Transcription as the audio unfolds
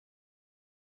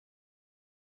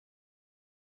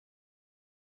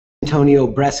Antonio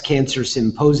Breast Cancer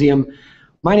Symposium.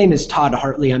 My name is Todd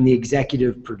Hartley. I'm the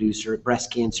executive producer at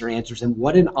Breast Cancer Answers, and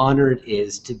what an honor it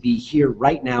is to be here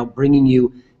right now bringing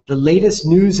you the latest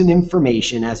news and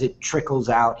information as it trickles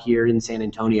out here in San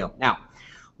Antonio. Now,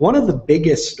 one of the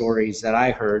biggest stories that I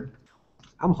heard,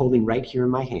 I'm holding right here in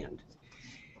my hand,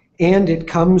 and it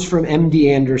comes from MD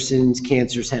Anderson's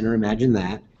Cancer Center, imagine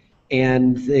that.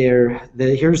 And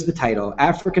here's the title: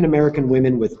 African American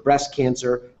women with breast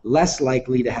cancer less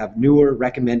likely to have newer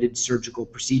recommended surgical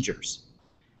procedures.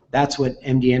 That's what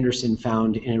MD Anderson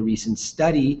found in a recent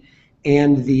study.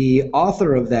 And the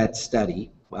author of that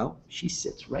study, well, she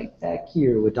sits right back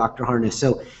here with Dr. Harness.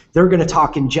 So they're going to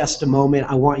talk in just a moment.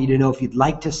 I want you to know, if you'd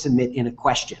like to submit in a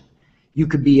question, you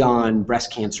could be on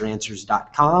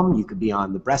breastcanceranswers.com. You could be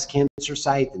on the breast cancer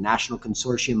site, the National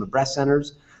Consortium of Breast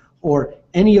Centers, or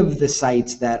any of the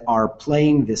sites that are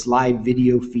playing this live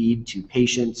video feed to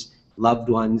patients, loved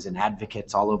ones, and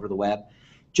advocates all over the web.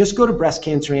 Just go to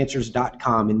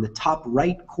breastcanceranswers.com. In the top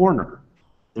right corner,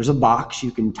 there's a box. You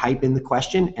can type in the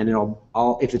question, and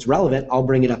if it's relevant, I'll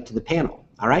bring it up to the panel.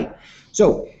 All right?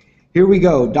 So here we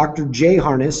go. Dr. Jay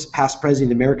Harness, past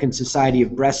president of the American Society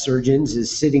of Breast Surgeons, is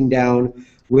sitting down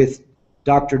with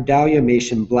Dr. Dahlia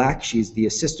Mason-Black. She's the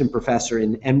assistant professor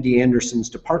in MD Anderson's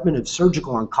Department of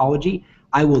Surgical Oncology.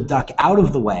 I will duck out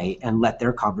of the way and let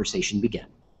their conversation begin.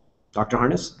 Dr.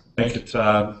 Harness? Thank you,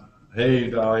 Todd. Hey,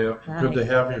 Dahlia. Hi. Good to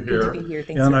have you here. Good to be here.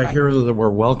 Thanks And for I hear inviting me. that we're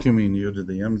welcoming you to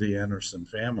the MD Anderson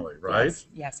family, right? Yes,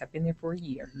 yes, I've been there for a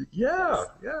year. Yeah.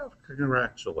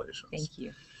 Congratulations. Thank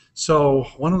you. So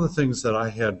one of the things that I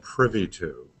had privy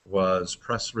to was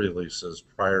press releases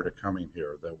prior to coming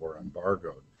here that were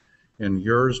embargoed. And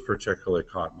yours particularly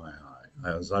caught my eye.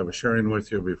 As I was sharing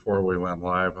with you before we went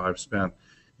live, I've spent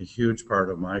a huge part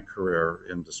of my career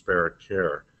in disparate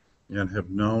care and have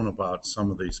known about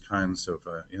some of these kinds of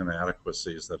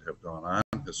inadequacies that have gone on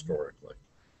historically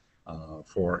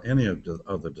for any of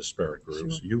the disparate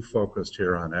groups. Sure. You focused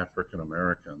here on African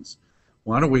Americans.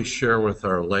 Why don't we share with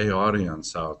our lay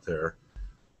audience out there,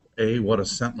 A, what a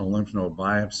sentinel lymph node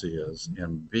biopsy is,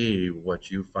 and B,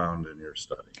 what you found in your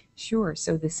study. Sure.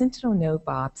 So the sentinel node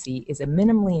biopsy is a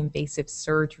minimally invasive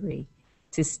surgery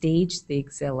to stage the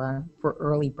axilla for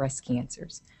early breast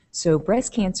cancers. So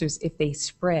breast cancers, if they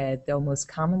spread, they'll most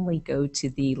commonly go to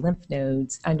the lymph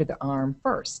nodes under the arm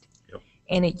first. Yep.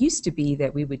 And it used to be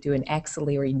that we would do an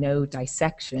axillary node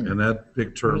dissection. And that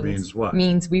big term means what?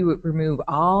 Means we would remove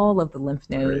all of the lymph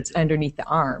nodes underneath the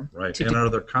arm. Right. And are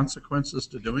there consequences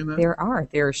to doing that? There are.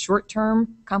 There are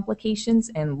short-term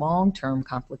complications and long-term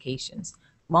complications.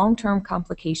 Long-term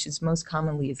complications most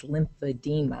commonly is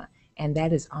lymphedema, and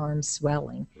that is arm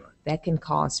swelling. Right. That can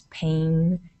cause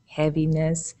pain,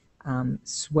 heaviness,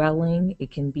 swelling.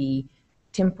 It can be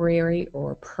temporary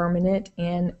or permanent,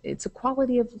 and it's a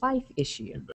quality of life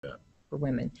issue for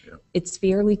women. Yeah. It's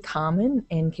fairly common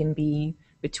and can be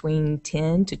between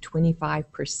 10 to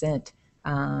 25%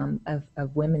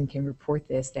 of women can report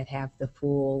this that have the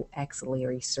full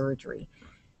axillary surgery.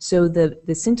 So the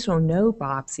sentinel node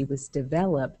biopsy was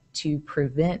developed to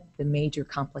prevent the major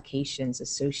complications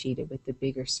associated with the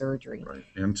bigger surgery. Right,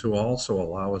 and to also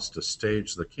allow us to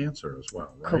stage the cancer as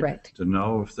well, right? Correct. To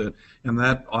know if that, and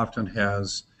that often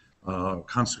has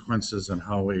consequences in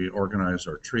how we organize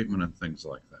our treatment and things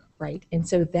like that. Right, and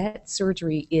so that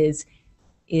surgery is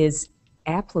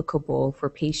applicable for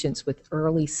patients with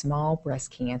early small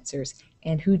breast cancers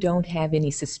and who don't have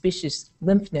any suspicious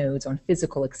lymph nodes on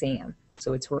physical exam.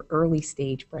 So it's for early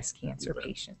stage breast cancer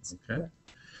patients. Okay.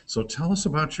 So tell us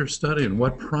about your study and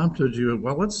what prompted you.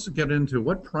 Well, let's get into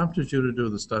what prompted you to do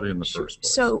the study in the first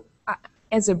place. So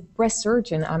as a breast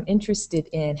surgeon, I'm interested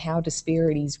in how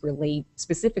disparities relate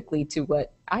specifically to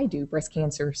what I do, breast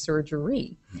cancer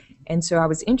surgery. And so I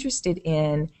was interested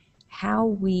in how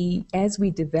we, as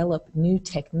we develop new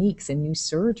techniques and new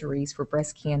surgeries for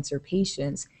breast cancer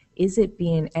patients, is it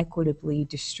being equitably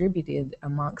distributed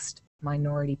amongst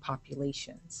minority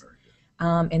populations?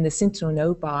 And the sentinel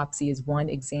node biopsy is one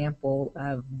example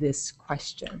of this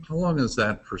question. How long has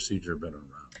that procedure been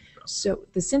around? So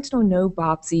the sentinel node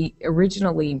biopsy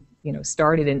originally,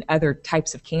 started in other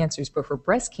types of cancers, but for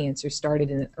breast cancer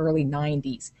started in the early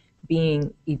 90s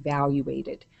being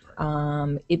evaluated.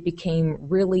 It became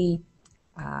really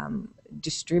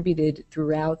distributed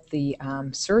throughout the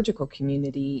surgical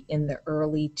community in the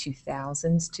early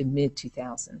 2000s to mid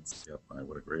 2000s. Yep, I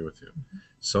would agree with you.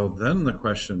 So then the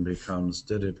question becomes,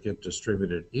 did it get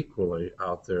distributed equally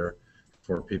out there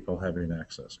for people having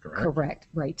access, correct? Correct,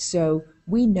 right. So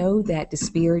we know that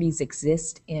disparities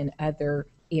exist in other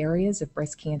areas of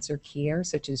breast cancer care,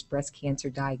 such as breast cancer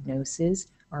diagnosis.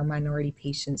 Are minority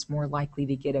patients more likely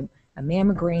to get a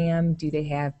mammogram? Do they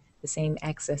have the same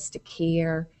access to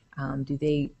care? Do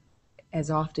they as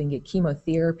often get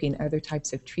chemotherapy and other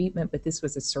types of treatment? But this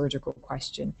was a surgical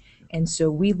question. And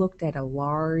so we looked at a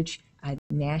large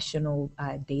national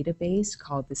database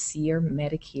called the SEER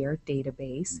Medicare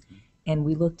database. And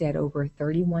we looked at over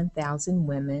 31,000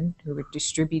 women who were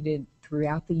distributed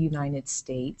throughout the United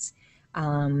States,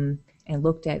 and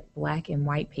looked at Black and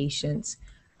white patients.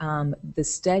 The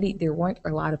study, there weren't a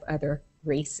lot of other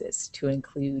races to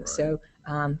include. Right. So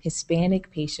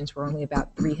Hispanic patients were only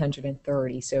about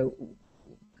 330. So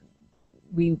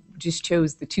we just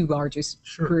chose the two largest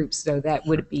groups. So that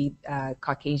would be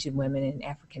Caucasian women and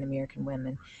African American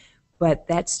women. But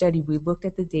that study, we looked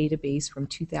at the database from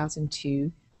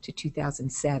 2002 to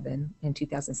 2007, and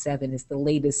 2007 is the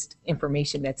latest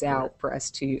information that's out for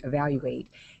us to evaluate.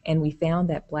 And we found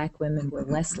that Black women were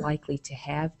less likely to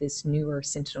have this newer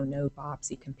sentinel node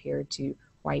biopsy compared to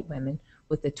white women,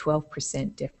 with a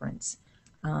 12% difference.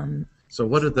 So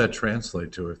what did that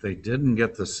translate to? If they didn't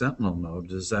get the sentinel node,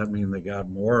 does that mean they got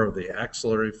more of the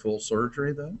axillary full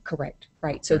surgery then? Correct,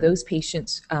 right. Okay. So those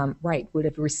patients, would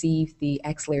have received the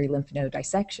axillary lymph node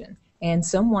dissection. And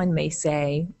someone may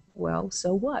say, well,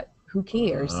 so what? Who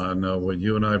cares? No, well,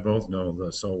 you and I both know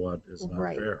the so what is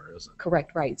not fair, is it?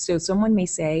 Correct, right. So someone may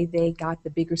say they got the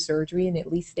bigger surgery and at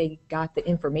least they got the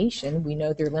information. We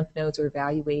know their lymph nodes are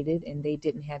evaluated and they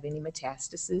didn't have any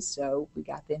metastasis, so we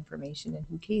got the information and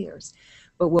who cares?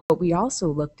 But what we also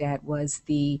looked at was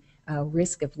the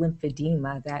risk of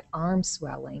lymphedema, that arm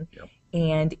swelling. Yep.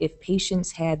 And if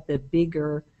patients had the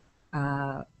bigger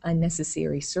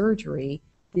unnecessary surgery,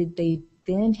 did they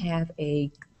then have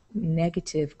a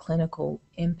negative clinical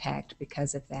impact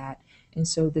because of that? And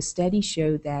so the study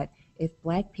showed that if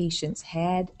Black patients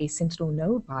had a sentinel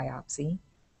node biopsy,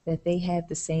 that they had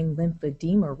the same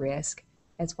lymphedema risk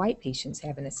as white patients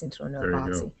having a sentinel node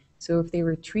biopsy. So if they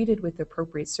were treated with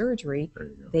appropriate surgery,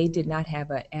 they did not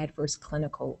have an adverse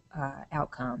clinical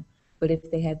outcome. But if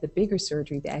they had the bigger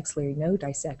surgery, the axillary node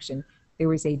dissection, there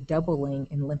was a doubling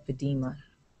in lymphedema.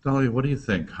 Dahlia, what do you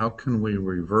think? How can we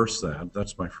reverse that?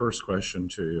 That's my first question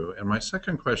to you. And my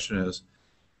second question is,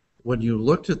 when you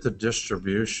looked at the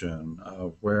distribution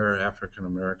of where African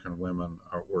American women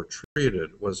were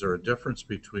treated, was there a difference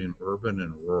between urban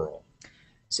and rural?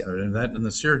 So, and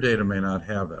the SEER data may not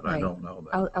have that. Right. I don't know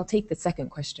that. I'll take the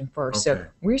second question first. Okay. So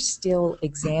we're still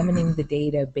examining the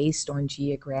data based on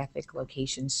geographic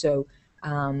locations. So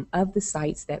of the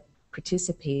sites that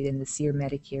participated in the SEER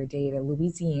Medicare data,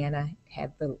 Louisiana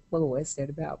had the lowest at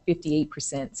about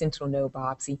 58% sentinel node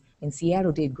biopsy, and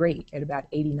Seattle did great at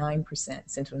about 89%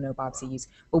 sentinel node biopsy use.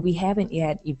 But we haven't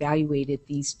yet evaluated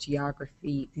these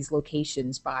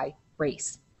locations by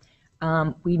race.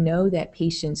 We know that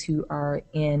patients who are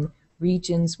in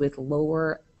regions with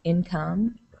lower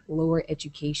income, lower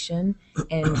education,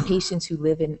 and patients who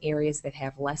live in areas that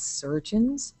have less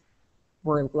surgeons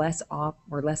were less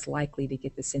likely to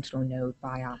get the sentinel node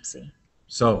biopsy.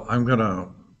 So I'm going to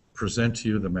present to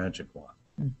you the magic wand.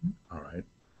 Mm-hmm. All right.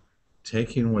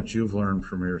 Taking what you've learned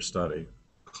from your study,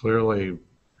 clearly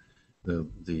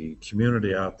the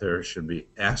community out there should be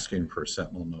asking for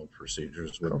sentinel node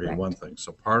procedures would Correct. Be one thing.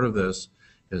 So part of this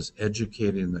is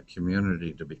educating the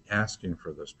community to be asking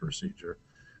for this procedure.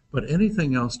 But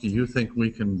anything else do you think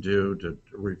we can do to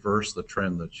reverse the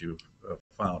trend that you've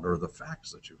found, or the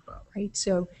facts that you found? Right.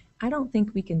 So I don't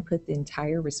think we can put the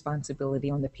entire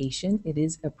responsibility on the patient. It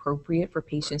is appropriate for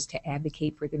patients to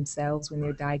advocate for themselves when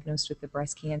they're diagnosed with the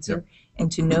breast cancer,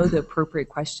 and to know the appropriate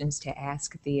questions to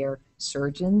ask their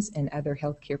surgeons and other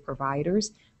healthcare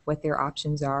providers, what their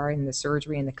options are in the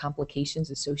surgery and the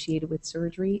complications associated with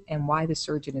surgery, and why the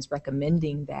surgeon is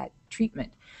recommending that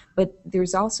treatment. But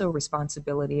there's also a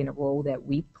responsibility and a role that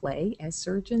we play as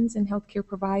surgeons and healthcare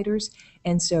providers.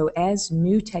 And so as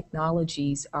new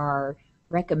technologies are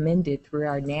recommended through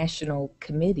our national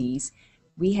committees,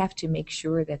 we have to make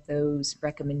sure that those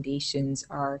recommendations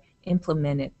are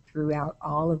implemented throughout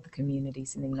all of the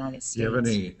communities in the United States.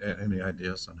 Do you have any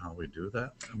ideas on how we do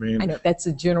that? I know that's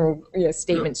a general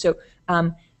statement. Yeah.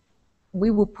 So we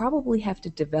will probably have to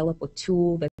develop a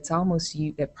tool that's almost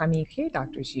that primary care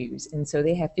doctors use. And so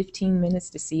they have 15 minutes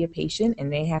to see a patient,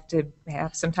 and they have to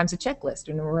have sometimes a checklist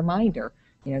and a reminder.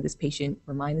 Remind this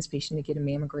patient to get a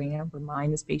mammogram,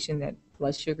 remind this patient that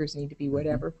blood sugars need to be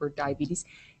whatever for diabetes.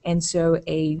 And so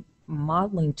a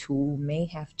modeling tool may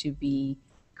have to be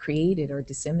created or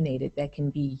disseminated that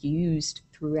can be used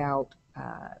throughout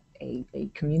a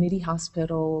community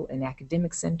hospital, an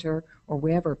academic center, or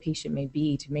wherever a patient may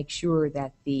be, to make sure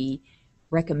that the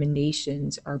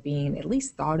recommendations are being at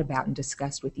least thought about and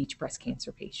discussed with each breast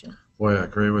cancer patient. Boy, I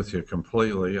agree with you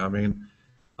completely. I mean,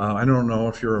 I don't know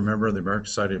if you're a member of the American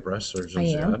Society of Breast Surgeons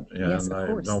I am. yet. Yes, of And I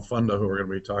course. know Funda, who we're going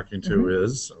to be talking to,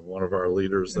 is one of our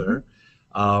leaders there.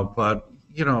 But,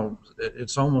 you know,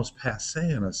 it's almost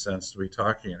passe in a sense to be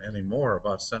talking anymore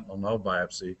about sentinel node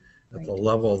biopsy at the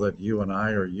level that you and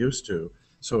I are used to.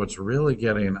 So it's really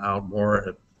getting out more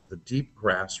at the deep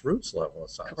grassroots level, it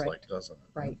sounds like, doesn't it?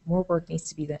 Right. More work needs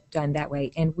to be done that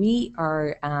way. And we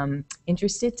are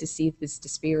interested to see if this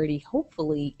disparity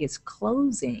hopefully is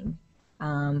closing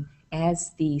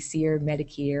as the SEER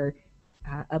Medicare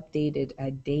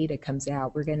updated data comes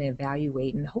out. We're going to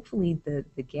evaluate, and hopefully the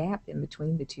gap in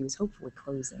between the two is hopefully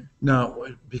closing. Now,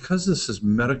 because this is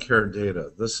Medicare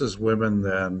data, this is women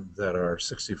then that are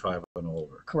 65 and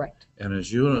older. Correct. And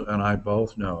as you and I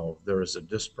both know, there is a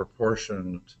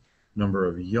disproportionate number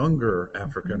of younger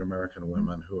African American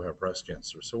women who have breast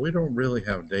cancer. So we don't really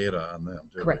have data on them,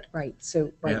 do we? Correct, right.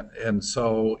 So, right. And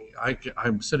so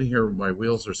I'm sitting here, my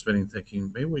wheels are spinning,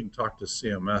 thinking maybe we can talk to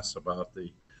CMS about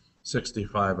the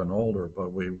 65 and older,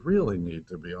 but we really need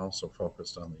to be also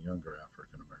focused on the younger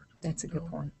African American. That's a good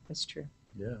point. That's true.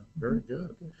 Yeah, very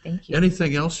good. Thank you.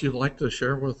 Anything else you'd like to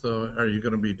share with, are you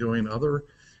going to be doing other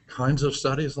kinds of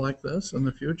studies like this in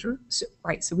the future? So,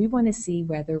 right. So we want to see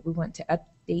whether we want to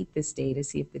update this data,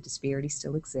 see if the disparity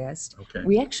still exists. Okay.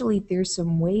 We actually, there's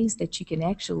some ways that you can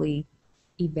actually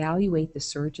evaluate the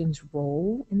surgeon's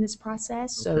role in this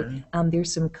process. Okay. So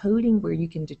there's some coding where you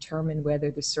can determine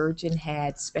whether the surgeon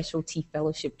had specialty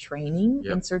fellowship training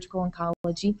in surgical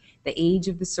oncology, the age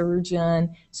of the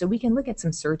surgeon. So we can look at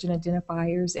some surgeon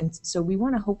identifiers. And so we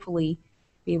want to hopefully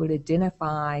be able to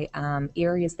identify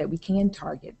areas that we can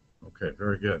target. Okay,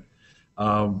 very good.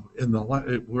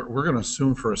 We're going to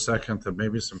assume for a second that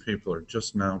maybe some people are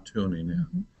just now tuning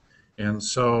in. And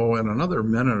so in another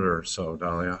minute or so,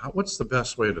 Dahlia, what's the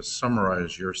best way to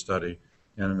summarize your study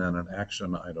and then an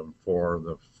action item for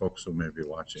the folks who may be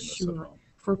watching this at home?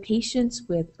 For patients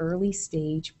with early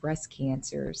stage breast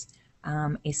cancers,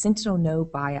 a sentinel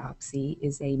node biopsy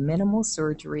is a minimal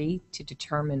surgery to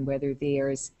determine whether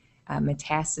there's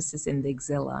metastasis in the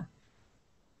axilla.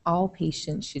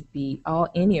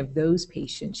 Any of those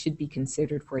patients should be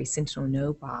considered for a sentinel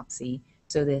node biopsy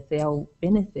so that they'll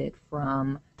benefit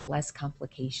from less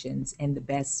complications and the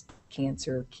best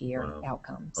cancer care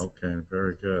outcomes. Okay,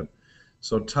 very good.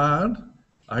 So Todd,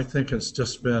 I think it's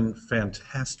just been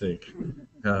fantastic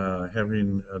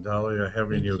having Dahlia,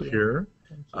 having you here.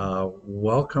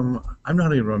 Welcome. I'm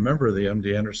not even a member of the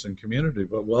MD Anderson community,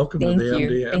 but welcome to the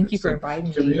MD Anderson Thank you for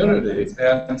inviting community. me.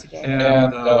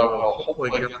 And we'll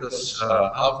hopefully get this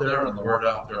out there and the word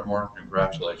out there more.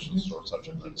 Congratulations for such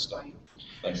a good study.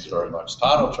 Thanks very much.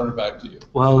 Todd, I'll turn it back to you.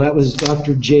 Well, that was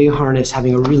Dr. Jay Harness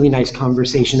having a really nice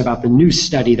conversation about the new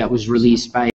study that was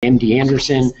released by MD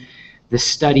Anderson. The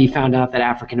study found out that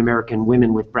African American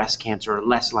women with breast cancer are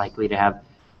less likely to have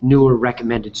newer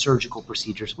recommended surgical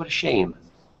procedures. What a shame.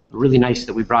 Really nice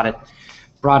that we brought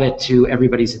it to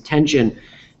everybody's attention.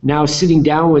 Now sitting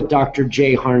down with Dr.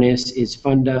 Jay Harness is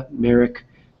Funda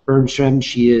Meric-Bernstam.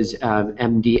 She is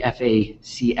MD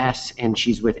FACS and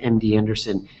she's with MD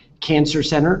Anderson Cancer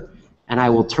Center, and I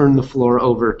will turn the floor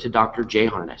over to Dr. Jay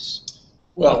Harness.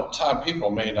 Well, Todd,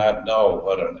 people may not know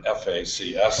what an FACS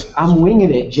is. I'm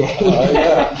winging it, Jay.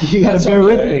 Yeah. You got to bear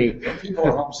with me. If people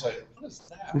at home say, what is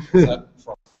that? Is that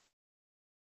from?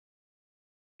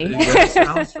 It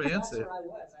sounds fancy. That's where I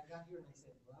was. I got here and I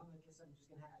said, well, I guess I'm just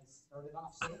going to I started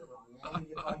off saying it wrong. I need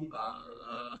to call you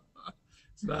doctor.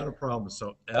 It's not a problem.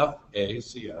 So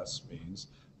FACS means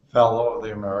Fellow of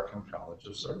the American College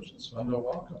of Surgeons. Funda,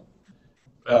 welcome.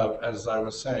 As I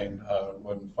was saying,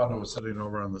 when Funda was sitting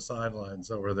over on the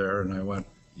sidelines over there, and I went,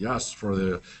 yes, for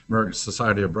the American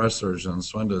Society of Breast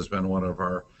Surgeons, Funda has been one of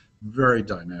our very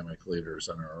dynamic leaders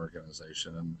in our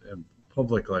organization. And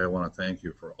publicly, I want to thank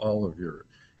you for all of your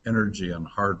energy and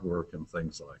hard work and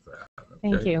things like that.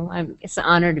 Okay? Thank you. It's an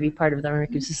honor to be part of the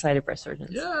American Society of Breast Surgeons.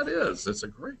 Yeah, it is. It's a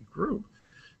great group.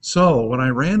 So when I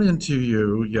ran into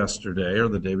you yesterday or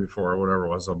the day before or whatever it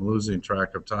was, I'm losing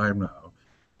track of time now,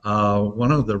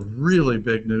 one of the really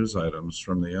big news items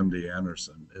from the MD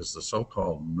Anderson is the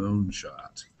so-called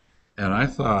moonshot. And I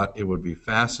thought it would be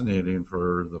fascinating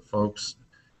for the folks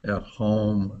at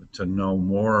home to know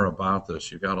more about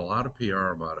this. You got a lot of PR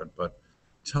about it, but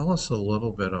tell us a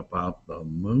little bit about the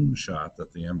moonshot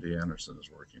that the MD Anderson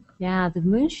is working on. Yeah, the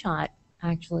moonshot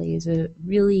actually is a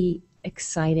really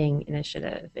exciting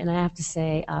initiative, and I have to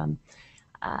say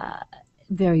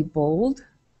very bold,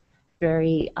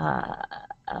 very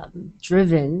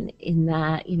driven in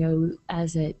that, you know,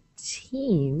 as a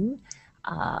team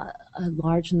a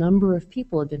large number of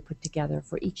people have been put together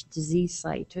for each disease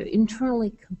site to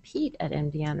internally compete at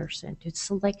MD Anderson to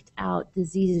select out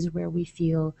diseases where we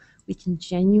feel we can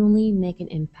genuinely make an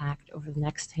impact over the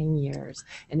next 10 years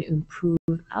and improve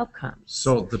outcomes.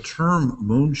 So the term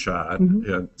moonshot,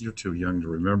 yeah, you're too young to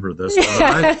remember this.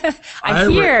 I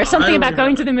hear something about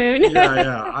going to the moon.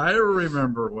 Yeah. I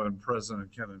remember when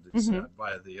President Kennedy said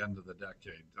by the end of the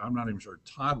decade, I'm not even sure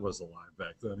Todd was alive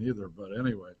back then either, but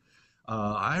anyway,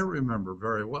 I remember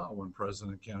very well when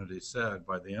President Kennedy said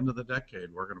by the end of the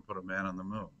decade, we're going to put a man on the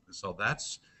moon. So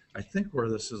that's, I think, where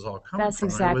this is all coming That's from.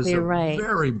 exactly it was a right.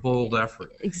 very bold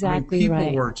effort. Exactly people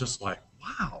right. were just like,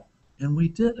 wow, and we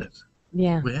did it.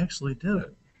 Yeah. We actually did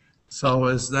it. So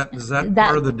is that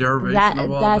part of the derivation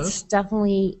of all that's this?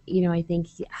 definitely, I think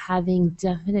having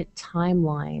definite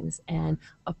timelines and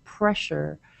a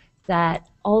pressure that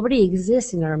already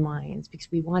exists in our minds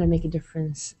because we want to make a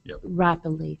difference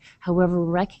rapidly. However,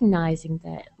 recognizing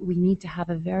that we need to have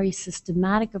a very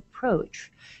systematic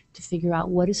approach to figure out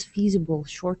what is feasible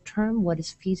short term, what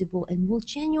is feasible and will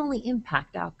genuinely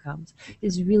impact outcomes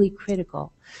is really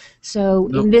critical. So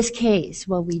in this case,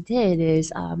 what we did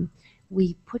is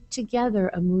we put together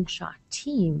a moonshot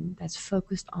team that's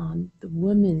focused on the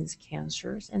women's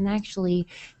cancers. And actually,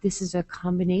 this is a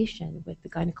combination with the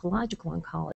gynecological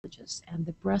oncologists and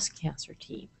the breast cancer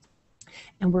team.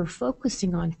 And we're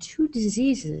focusing on two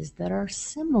diseases that are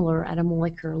similar at a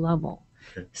molecular level.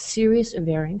 Serious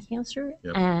ovarian cancer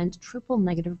and triple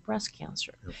negative breast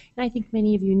cancer. And I think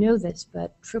many of you know this,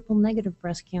 but triple negative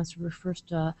breast cancer refers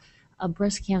to a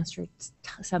breast cancer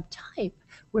subtype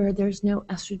where there's no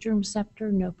estrogen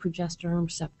receptor, no progesterone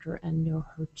receptor, and no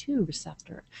HER2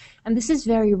 receptor. And this is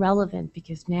very relevant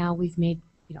because now we've made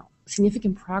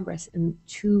significant progress in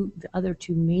the other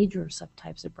two major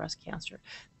subtypes of breast cancer.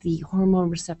 The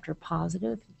hormone receptor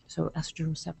positive, so estrogen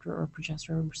receptor or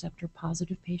progesterone receptor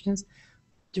positive patients,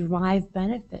 derive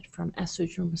benefit from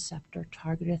estrogen receptor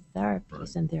targeted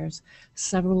therapies, and there's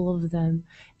several of them,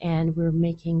 and we're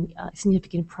making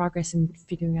significant progress in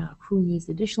figuring out who needs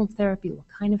additional therapy, what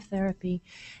kind of therapy.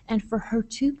 And for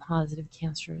HER2 positive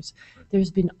cancers,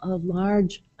 there's been a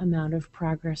large amount of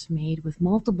progress made with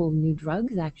multiple new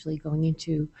drugs actually going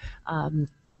into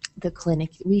the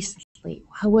clinic recently.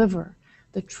 However,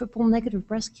 the triple negative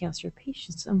breast cancer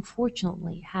patients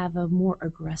unfortunately have a more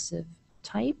aggressive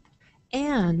type,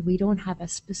 and we don't have a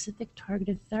specific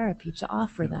targeted therapy to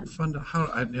offer them. Funda,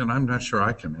 I'm not sure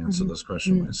I can answer this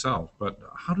question myself, but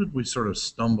how did we sort of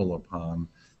stumble upon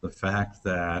the fact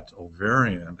that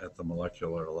ovarian at the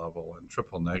molecular level and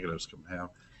triple negatives can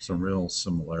have some real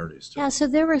similarities to so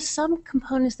there were some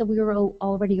components that we were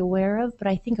already aware of, but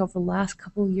I think over the last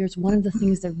couple of years, one of the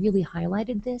things that really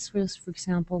highlighted this was, for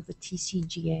example, the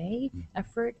TCGA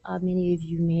effort. Many of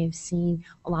you may have seen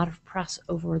a lot of press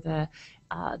over the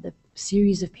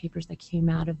series of papers that came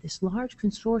out of this large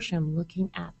consortium looking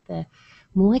at the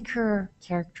molecular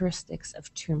characteristics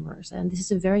of tumors. And this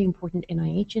is a very important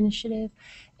NIH initiative.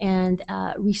 And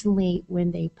recently,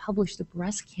 when they published the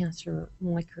breast cancer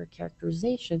molecular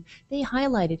characterization, they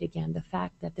highlighted again the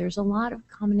fact that there's a lot of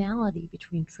commonality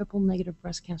between triple negative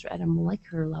breast cancer at a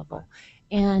molecular level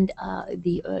and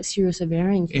the serious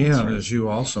ovarian cancer. And as you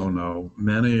also know,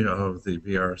 many of the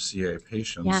BRCA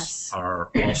patients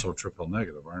are also triple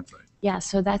negative, aren't they? Yeah,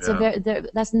 so that's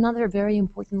that's another very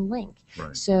important link.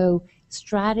 So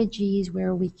strategies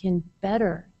where we can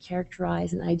better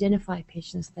characterize and identify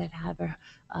patients that have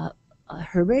a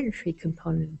hereditary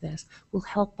component of this will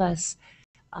help us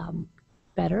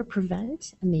better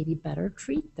prevent and maybe better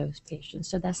treat those patients.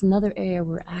 So that's another area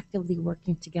we're actively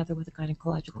working together with the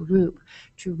gynecological group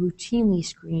to routinely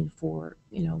screen for,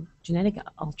 genetic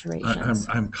alterations.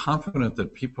 I'm confident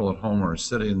that people at home are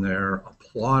sitting there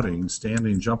applauding,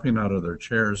 standing, jumping out of their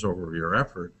chairs over your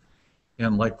effort.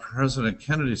 And like President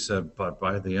Kennedy said, but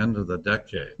by the end of the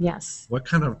decade. Yes. What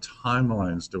kind of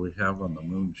timelines do we have on the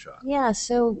moonshot? Yeah,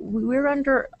 so we're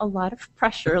under a lot of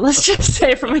pressure, let's just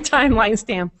say, from a timeline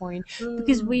standpoint,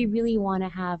 because we really want to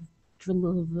have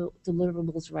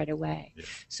deliverables right away.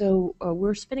 So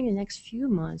we're spending the next few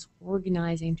months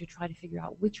organizing to try to figure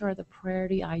out which are the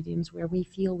priority items where we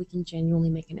feel we can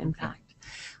genuinely make an impact.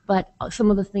 But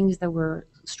some of the things that we're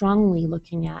strongly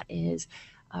looking at is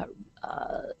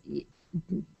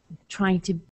trying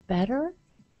to better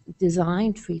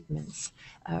design treatments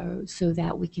so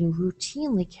that we can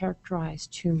routinely characterize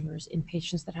tumors in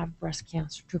patients that have breast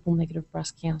cancer, triple-negative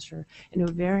breast cancer, and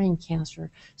ovarian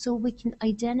cancer, so we can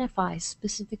identify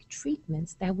specific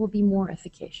treatments that will be more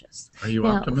efficacious. Are you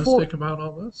optimistic about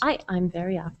all this? I'm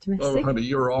very optimistic. Oh, honey,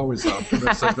 you're always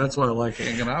optimistic. That's why I like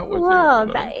hanging out with you.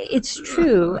 Well, it's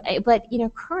true. But,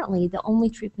 currently the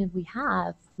only treatment we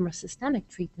have from a systemic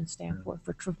treatment standpoint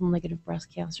for triple-negative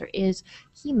breast cancer is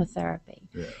chemotherapy.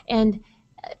 Yeah. And,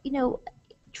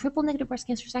 triple-negative breast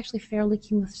cancer is actually fairly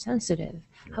chemosensitive.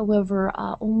 Yeah. However,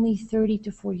 only 30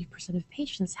 to 40% of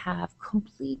patients have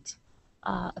complete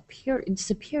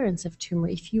disappearance of tumor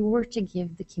if you were to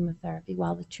give the chemotherapy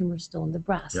while the tumor is still in the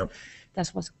breast. Yep.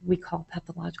 That's what we call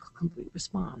pathological complete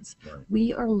response. Right.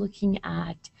 We are looking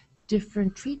at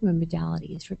different treatment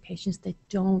modalities for patients that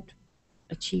don't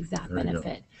achieve that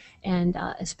benefit, and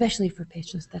especially for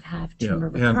patients that have tumor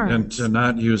recurrence. And to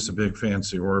not use a big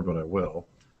fancy word, but I will,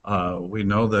 we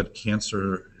know that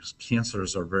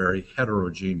cancers are very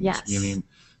heterogeneous, meaning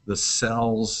the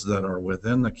cells that are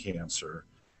within the cancer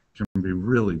can be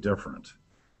really different,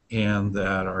 and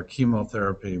that our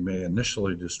chemotherapy may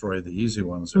initially destroy the easy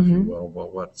ones, if you will,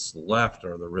 but what's left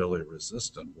are the really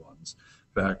resistant ones.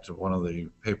 In fact, one of the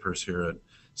papers here at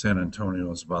San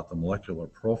Antonio is about the molecular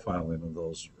profiling of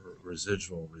those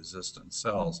residual resistant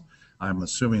cells. I'm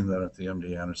assuming that at the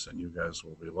MD Anderson, you guys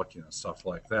will be looking at stuff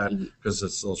like that, because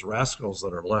it's those rascals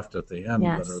that are left at the end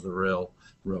that are the real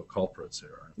culprits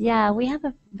here. Yeah, we have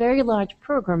a very large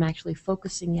program actually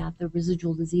focusing at the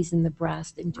residual disease in the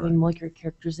breast and doing molecular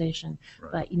characterization.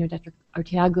 But, Dr.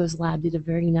 Artiago's lab did a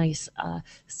very nice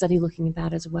study looking at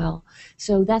that as well.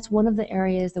 So that's one of the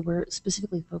areas that we're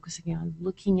specifically focusing on,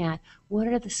 looking at what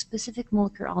are the specific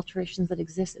molecular alterations that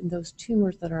exist in those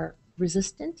tumors that are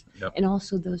resistant, and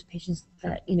also those patients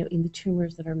that, in the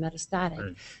tumors that are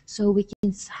metastatic. So we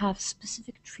can have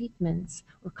specific treatments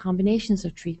or combinations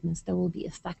of treatments that will be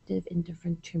effective in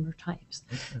different tumor types,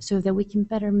 so that we can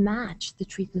better match the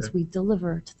treatments we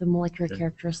deliver to the molecular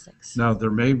characteristics. Now,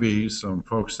 there may be some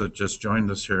folks that just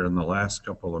joined us here in the last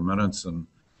couple of minutes and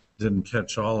didn't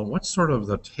catch all. What's sort of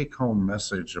the take-home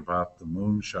message about the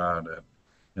moonshot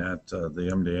at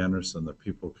the MD Anderson that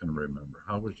people can remember?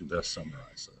 How would you best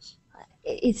summarize this?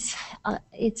 It's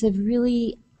a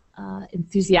really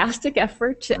enthusiastic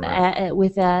effort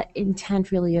with an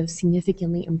intent really of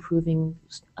significantly improving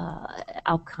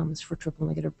outcomes for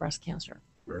triple-negative breast cancer.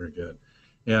 Very good.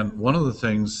 And one of the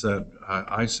things that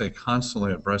I say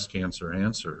constantly at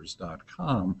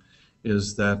breastcanceranswers.com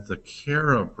is that the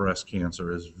care of breast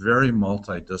cancer is very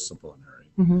multidisciplinary.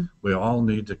 We all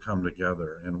need to come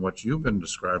together, and what you've been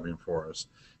describing for us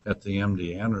at the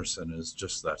MD Anderson is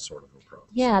just that sort of approach.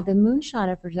 Yeah, the moonshot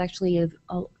effort actually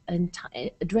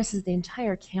addresses the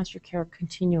entire cancer care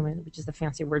continuum, which is the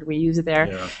fancy word we use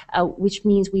there, which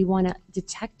means we want to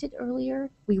detect it earlier,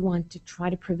 we want to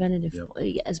try to prevent it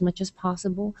as much as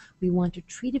possible, we want to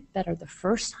treat it better the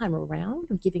first time around,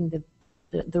 giving the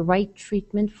right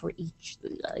treatment for each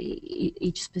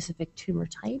specific tumor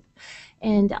type,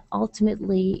 and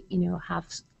ultimately, have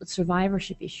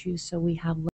survivorship issues so we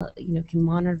have, can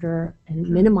monitor and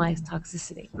minimize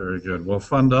toxicity. Very good. Well,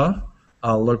 Funda,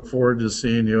 I'll look forward to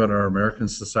seeing you at our American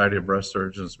Society of Breast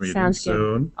Surgeons meeting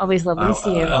soon. Good. Always lovely to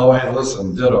see you.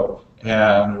 Listen, ditto.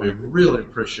 And we really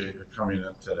appreciate you coming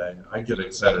in today. I get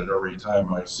excited every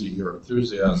time I see your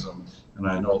enthusiasm, and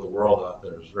I know the world out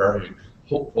there is very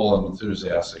hopeful and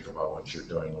enthusiastic about what you're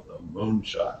doing with the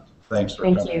moonshot. Thanks for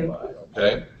coming by.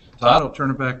 Okay, Todd, I'll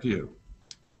turn it back to you.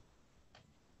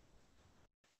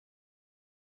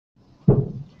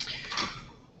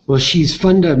 Well, she's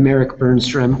Funda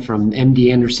Meric-Bernstam from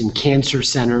MD Anderson Cancer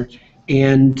Center,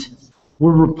 and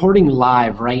we're reporting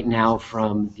live right now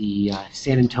from the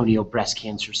San Antonio Breast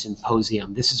Cancer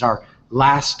Symposium. This is our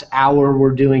last hour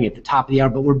we're doing at the top of the hour,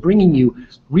 but we're bringing you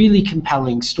really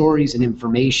compelling stories and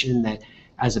information that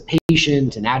as a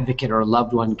patient, an advocate, or a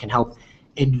loved one can help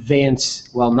advance,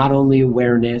 well, not only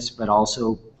awareness, but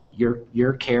also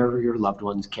your care or your loved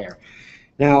one's care.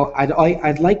 Now,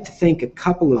 I'd like to thank a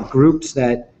couple of groups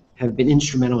that have been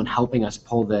instrumental in helping us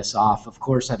pull this off. Of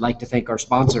course, I'd like to thank our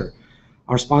sponsor,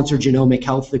 Genomic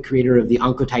Health, the creator of the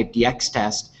Oncotype DX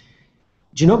test.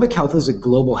 Genomic Health is a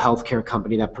global healthcare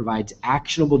company that provides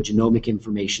actionable genomic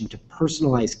information to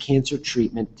personalize cancer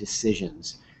treatment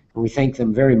decisions. And we thank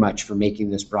them very much for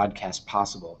making this broadcast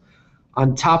possible.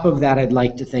 On top of that, I'd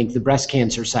like to thank the Breast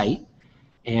Cancer Site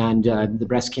and the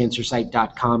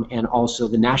breastcancersite.com, and also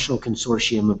the National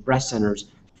Consortium of Breast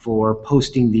Centers for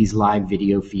posting these live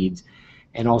video feeds,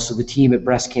 and also the team at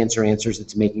Breast Cancer Answers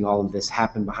that's making all of this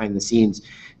happen behind the scenes.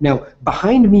 Now,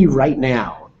 behind me right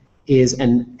now is,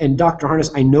 and Dr.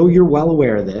 Harness, I know you're well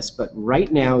aware of this, but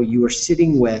right now you are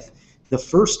sitting with the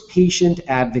first patient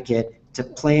advocate to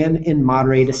plan and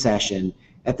moderate a session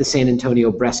at the San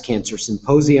Antonio Breast Cancer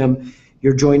Symposium.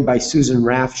 You're joined by Susan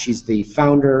Raff. She's the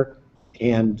founder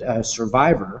and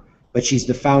survivor, but she's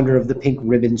the founder of the Pink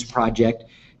Ribbons Project.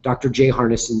 Dr. Jay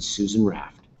Harness and Susan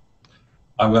Raff.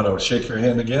 I'm going to shake your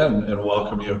hand again and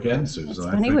welcome you again, Susan. It's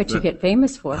funny what you get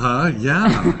famous for.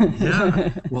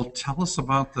 Yeah. Well, tell us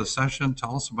about the session.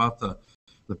 Tell us about the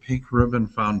Pink Ribbon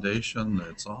Foundation.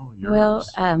 It's all yours. Well,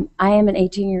 I am an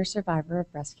 18-year survivor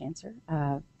of breast cancer,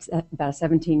 about a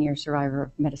 17-year survivor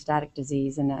of metastatic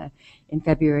disease, and in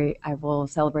February I will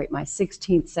celebrate my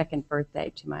 16th second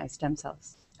birthday to my stem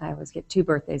cells. I always get 2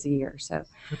 birthdays a year, so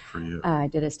good for you. I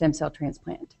did a stem cell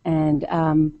transplant. And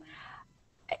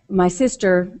my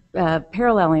sister,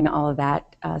 paralleling all of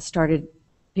that, started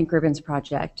Pink Ribbons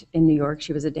Project in New York.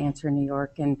 She was a dancer in New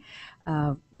York, and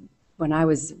when I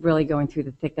was really going through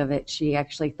the thick of it, she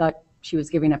actually thought she was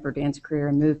giving up her dance career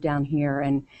and moved down here,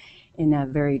 and in a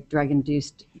very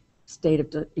drug-induced state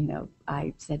of,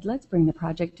 I said, let's bring the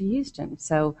project to Houston.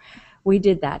 So we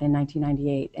did that in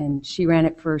 1998, and she ran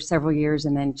it for several years,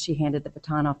 and then she handed the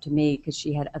baton off to me because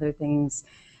she had other things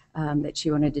that she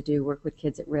wanted to do, work with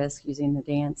kids at risk using the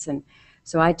dance. And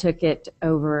so I took it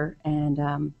over,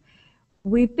 and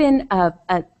we've been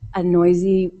a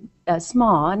noisy,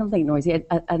 small, I don't think noisy,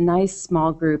 a nice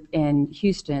small group in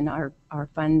Houston. Our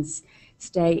funds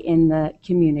stay in the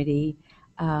community.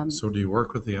 So do you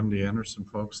work with the MD Anderson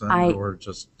folks then, or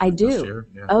just I do. This year?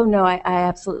 Yeah. Oh, no, I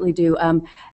absolutely do.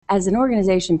 As an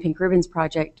organization, Pink Ribbons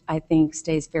Project, I think,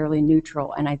 stays fairly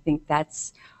neutral, and I think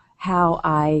that's how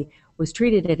I was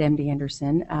treated at MD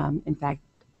Anderson. In fact,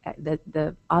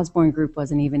 the Osborne group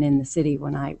wasn't even in the city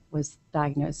when I was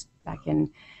diagnosed back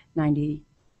in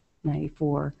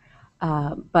 1994.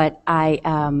 But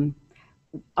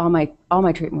all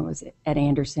my treatment was at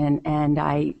Anderson, and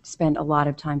I spent a lot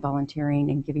of time volunteering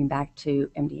and giving back to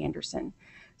MD Anderson.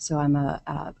 So I'm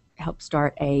helped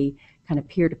start a kind of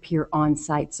peer-to-peer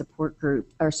on-site support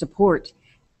group, or support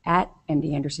at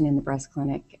MD Anderson in the breast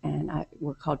clinic, and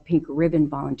we're called Pink Ribbon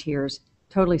Volunteers,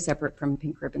 totally separate from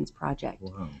Pink Ribbons Project.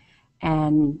 Wow.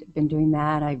 And been doing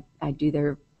that. I do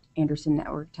their Anderson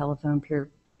Network telephone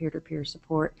peer-to-peer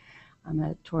support. I'm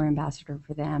a tour ambassador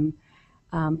for them.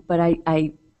 But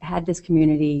I had this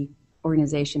community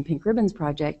organization, Pink Ribbons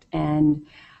Project, and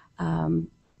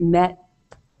met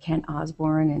Kent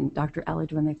Osborne and Dr.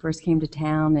 Elledge when they first came to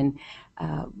town, and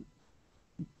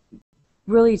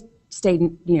really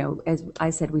stayed, as I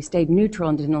said, we stayed neutral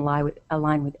and didn't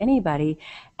align with anybody.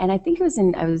 And I think it was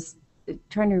I was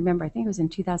trying to remember, I think it was in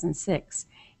 2006,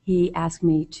 he asked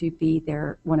me to be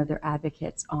one of their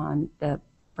advocates on the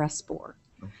breast spore.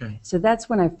 Okay. So that's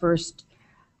when I first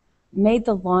made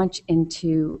the launch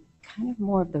into kind of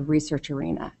more of the research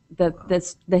arena.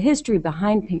 The history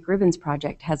behind Pink Ribbons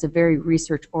Project has a very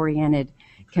research-oriented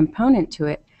component to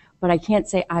it, but I can't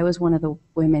say I was one of the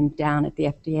women down at the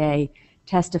FDA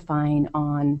testifying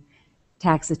on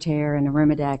Taxotere and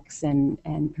Arimidex and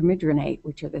Permidronate,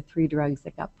 which are the 3 drugs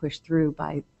that got pushed through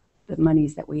by the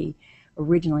monies that we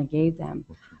originally gave them.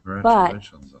 Well,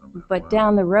 congratulations on that. But Wow.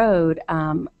 down the road,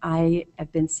 I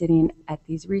have been sitting at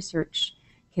these research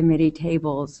committee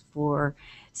tables for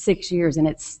 6 years, and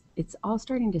it's all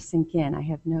starting to sink in. I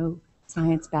have no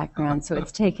science background, so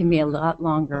it's taken me a lot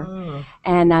longer.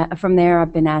 And from there,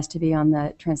 I've been asked to be on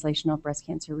the Translational Breast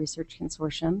Cancer Research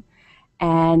Consortium.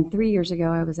 And 3 years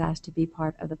ago, I was asked to be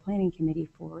part of the planning committee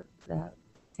for the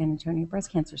San Antonio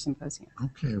Breast Cancer Symposium.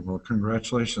 Okay, well,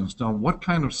 congratulations. Now, what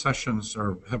kind of sessions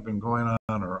have been going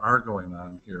on or are going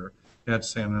on here at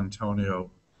San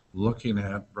Antonio looking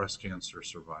at breast cancer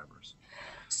survivors?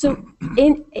 So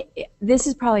this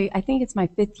is probably, I think it's my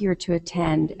 5th year to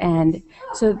attend, and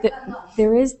so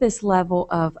there is this level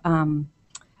of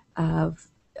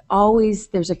always,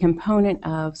 there's a component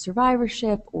of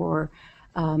survivorship or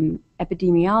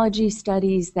epidemiology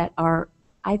studies that are,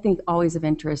 I think, always of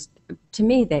interest. To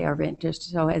me, they are of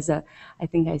interest. So I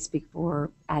think I speak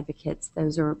for advocates,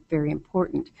 those are very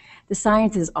important. The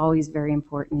science is always very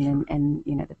important, and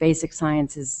the basic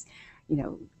science is,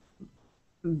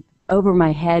 over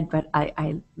my head, but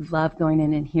I love going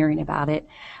in and hearing about it.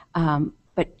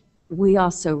 But we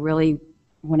also really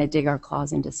want to dig our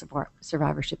claws into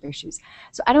survivorship issues.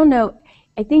 So I don't know,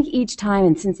 I think each time,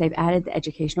 and since they've added the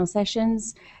educational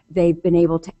sessions, they've been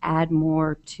able to add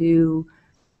more to.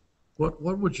 What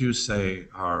would you say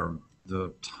are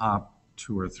the top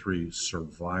 2 or 3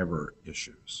 survivor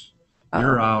issues?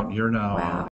 You're now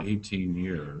wow. 18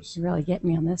 years. You really get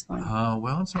me on this one.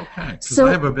 Well, it's okay, because So,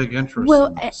 I have a big interest well,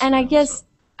 in this. and I guess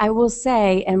I will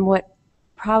say, and what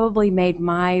probably made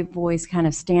my voice kind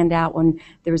of stand out when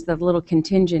there was the little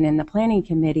contingent in the planning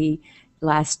committee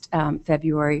last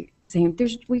February saying,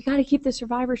 we got to keep the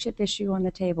survivorship issue on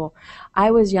the table.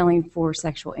 I was yelling for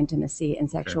sexual intimacy and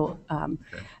sexual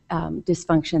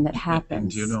dysfunction that happens.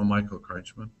 And do you know Michael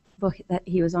Kreitzman? Well,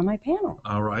 he was on my panel.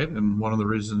 All right, and one of the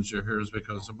reasons you're here is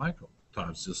because of Michael.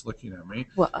 Todd's just looking at me.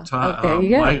 Well, there you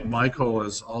go. Michael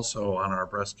is also on our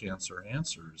Breast Cancer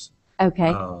Answers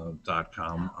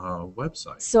 .com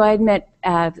website. So I admit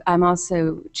I'm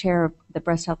also chair of the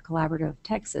Breast Health Collaborative of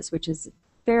Texas, which is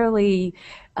fairly,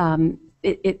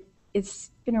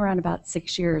 it's been around about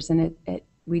 6 years, and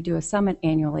we do a summit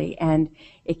annually, and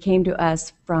it came to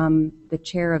us from the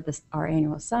chair of our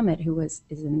annual summit, who is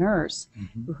a nurse,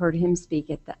 who heard him speak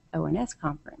at the ONS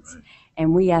conference. Right.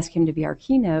 And we asked him to be our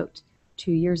keynote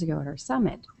 2 years ago at our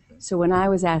summit. Okay. So when I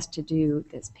was asked to do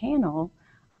this panel,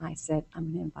 I said, I'm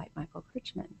going to invite Michael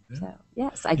Kreitzman. Yeah. So,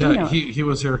 yes, I do know. He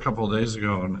was here a couple of days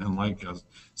ago, and like a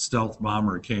stealth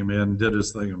bomber came in, did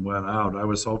his thing, and went out. I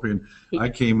was hoping, I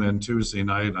came in Tuesday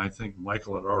night, and I think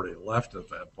Michael had already left at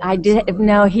that point. I did. So,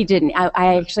 no, he didn't.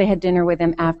 I actually had dinner with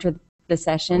him after the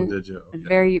session. Oh, did you? Okay.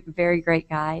 Very, very great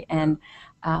guy. And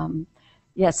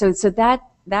so that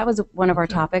was one of our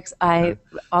topics. I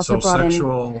also brought in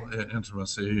sexual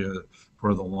intimacy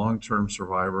for the long-term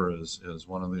survivor is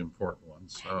one of the important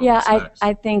ones. So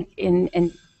I think in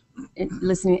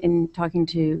listening and talking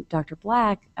to Dr.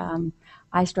 Black,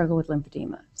 I struggle with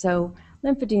lymphedema. So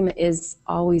lymphedema is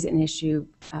always an issue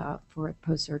for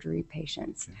post-surgery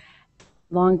patients. Okay.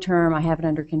 Long-term, I have it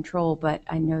under control, but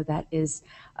I know that is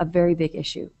a very big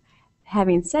issue.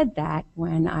 Having said that,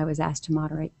 when I was asked to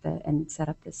moderate and set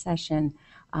up this session,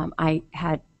 I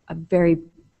had a very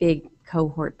big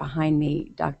cohort behind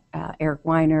me, Eric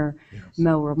Weiner, Yes.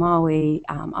 Mo Romawi,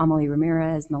 Amelie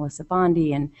Ramirez, Melissa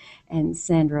Bondi, and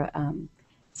Sandra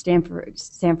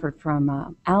Stanford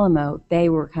from Alamo. They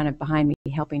were kind of behind me,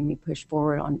 helping me push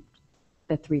forward on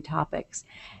the 3 topics.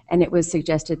 And it was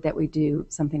suggested that we do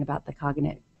something about the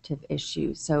cognitive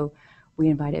issue. So we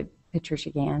invited Patricia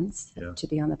Gans to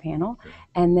be on the panel. Okay.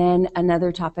 And then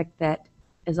another topic that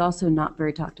is also not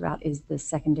very talked about is the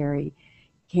secondary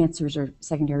cancers or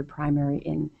secondary primary.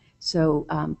 In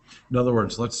other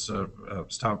words, let's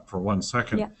stop for 1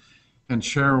 second and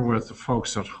share with the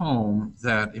folks at home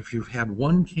that if you've had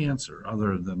one cancer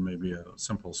other than maybe a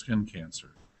simple skin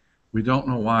cancer, we don't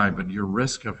know why, but your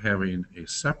risk of having a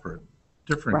separate,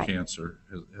 different cancer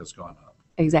has gone up.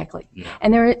 Exactly. Yeah.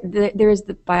 And there is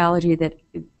the biology that,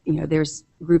 there's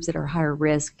groups that are higher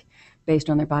risk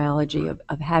based on their biology of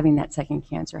having that second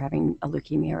cancer, having a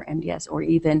leukemia or MDS, or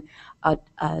even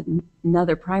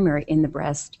another primary in the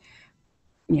breast,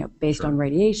 based on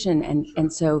radiation.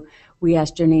 And so we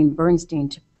asked Janine Bernstein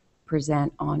to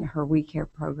present on her We Care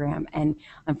program. And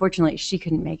unfortunately, she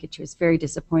couldn't make it. She was very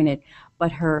disappointed.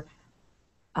 But her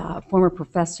former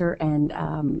professor and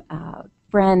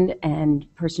friend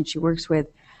and person she works with,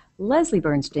 Leslie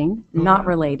Bernstein, not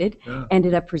related,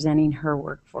 ended up presenting her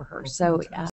work for her. So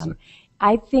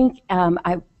I think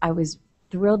I was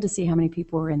thrilled to see how many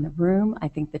people were in the room. I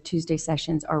think the Tuesday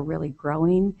sessions are really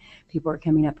growing. People are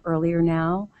coming up earlier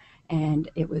now, and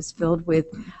it was filled with,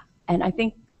 and I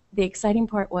think the exciting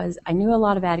part was I knew a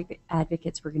lot of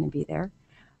advocates were going to be there,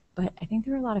 but I think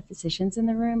there were a lot of physicians in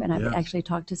the room, and I've actually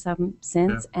talked to some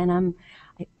since, and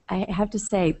I have to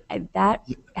say that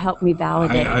helped me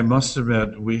validate. I must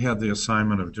admit, we had the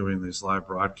assignment of doing these live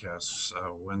broadcasts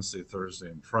Wednesday, Thursday,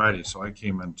 and Friday, so I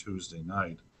came in Tuesday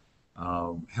night.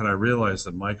 Had I realized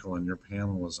that Michael and your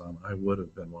panel was on, I would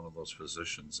have been one of those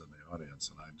physicians in the audience,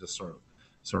 and I just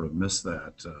sort of missed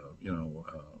that,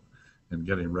 in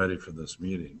getting ready for this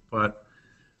meeting. But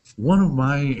one of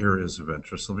my areas of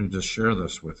interest, let me just share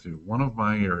this with you. One of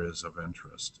my areas of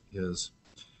interest is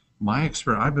my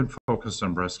experience. I've been focused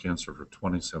on breast cancer for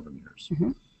 27 years.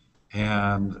 Mm-hmm.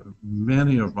 And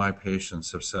many of my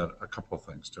patients have said a couple of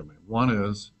things to me. One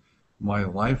is, my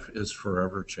life is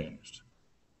forever changed,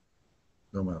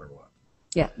 no matter what.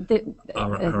 Yeah,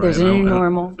 there's a new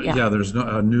normal. Yeah, there's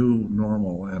a new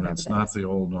normal, and Whatever it's that not is. the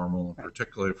old normal, Right.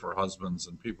 particularly for husbands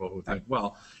and people who think,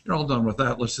 well, you're all done with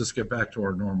that, let's just get back to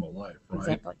our normal life, right?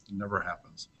 Exactly. It never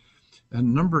happens.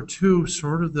 And number 2,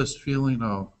 sort of this feeling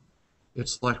of,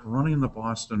 it's like running the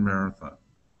Boston Marathon.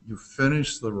 You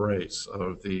finish the race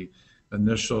of the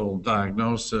initial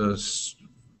diagnosis,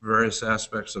 various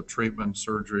aspects of treatment,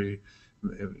 surgery,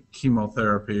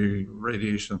 chemotherapy,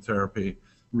 radiation therapy,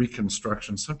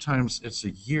 reconstruction. Sometimes it's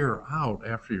a year out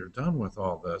after you're done with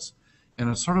all this. And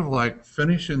it's sort of like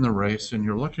finishing the race, and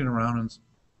you're looking around and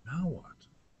now what?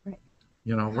 Right.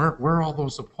 You know, where are all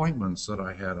those appointments that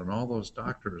I had and all those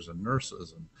doctors and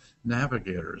nurses and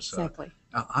navigators? Exactly.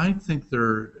 I think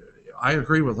I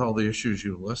agree with all the issues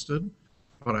you listed,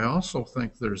 but I also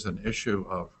think there's an issue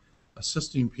of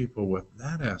assisting people with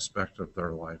that aspect of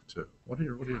their life too. What are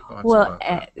your thoughts Well, about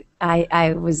that?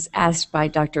 I was asked by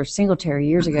Dr. Singletary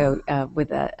years ago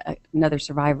with another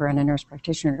survivor and a nurse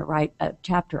practitioner to write a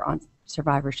chapter on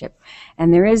survivorship.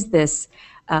 And there is this,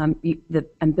 the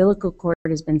umbilical cord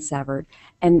has been severed,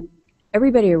 and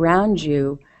everybody around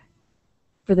you,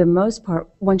 for the most part,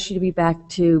 wants you to be back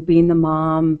to being the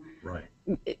mom,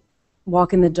 Right.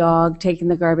 walking the dog, taking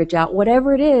the garbage out,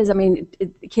 whatever it is. I mean,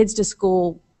 kids to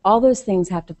school, all those things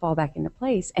have to fall back into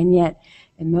place. And yet,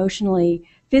 emotionally,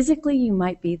 physically, you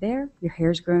might be there. Your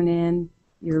hair's grown in,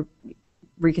 your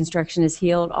reconstruction is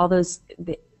healed, all those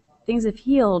things have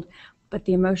healed, but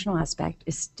the emotional aspect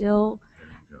is still,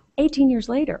 18 years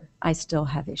later, I still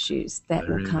have issues that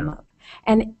will come up.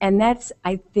 And that's,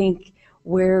 I think,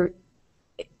 where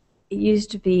it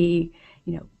used to be,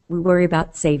 you know, we worry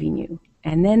about saving you.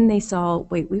 And then they saw,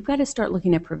 wait, we've got to start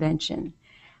looking at prevention.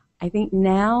 I think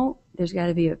now there's got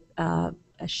to be a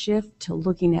shift to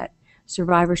looking at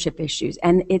survivorship issues,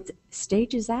 and it's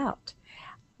stages out.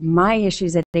 My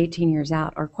issues at 18 years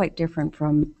out are quite different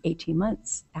from 18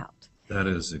 months out. That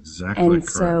is exactly And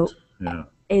correct. so Yeah.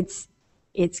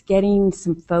 it's getting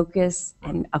some focus,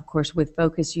 and of course with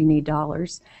focus you need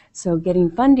dollars. So getting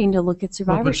funding to look at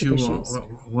survivorship issues.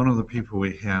 One of the people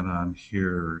we had on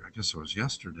here, I guess it was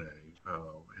yesterday,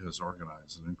 has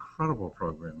organized an incredible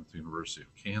program at the University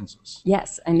of Kansas.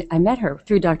 Yes, and I met her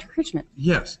through Dr. Critchman.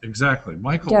 Yes, exactly.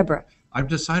 Michael. Deborah. I've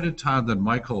decided, Todd, that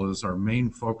Michael is our main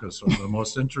focus of the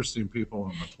most interesting people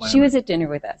on the planet. She was at dinner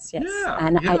with us, yes. Yeah,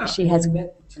 and yeah. she has,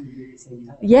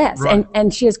 Yes, Right.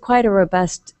 and she has quite a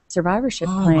robust survivorship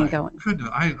plan going. Goodness.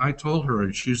 I told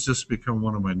her she's just become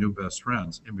one of my new best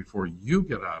friends. And before you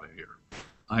get out of here,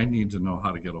 I need to know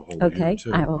how to get a hold of Okay, you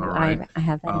too. I will. All right? I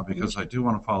have that. Because I do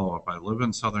want to follow up. I live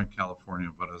in Southern California,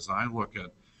 but as I look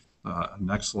at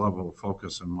next level of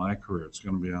focus in my career, it's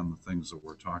going to be on the things that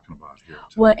we're talking about here today.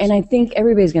 Well, and I think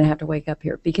everybody's going to have to wake up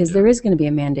here, because there is going to be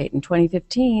a mandate in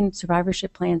 2015.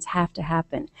 Survivorship plans have to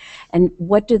happen, and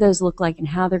what do those look like and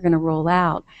how they're going to roll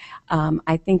out?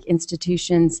 I think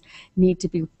institutions need to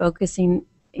be focusing.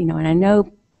 You know, and I know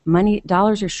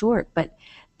dollars are short, but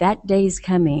that day's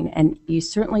coming, and you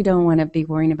certainly don't want to be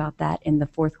worrying about that in the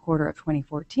fourth quarter of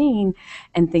 2014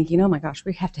 and thinking, oh my gosh,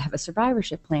 we have to have a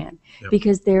survivorship plan. Yep.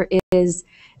 Because there's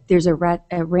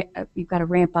you've got to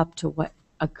ramp up to what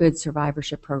a good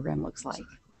survivorship program looks like.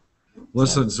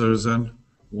 Listen, Susan,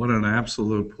 what an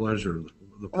absolute pleasure.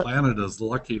 The planet is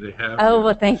lucky to have Oh, you.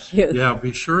 well, thank you. Yeah,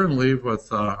 be sure and leave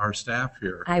with our staff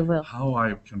here. I will. How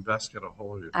I can best get a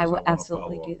hold of you. 'Cause I will wanna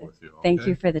absolutely follow do up that. with you, Thank okay?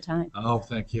 you for the time. Oh,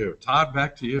 thank you. Todd,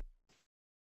 back to you.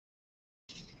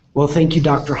 Well, thank you,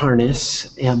 Dr.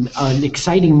 Harness. An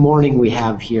exciting morning we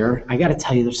have here. I got to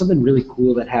tell you, there's something really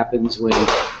cool that happens when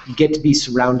you get to be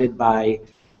surrounded by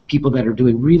people that are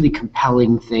doing really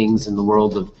compelling things in the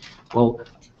world of, well,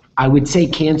 I would say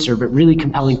cancer, but really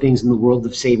compelling things in the world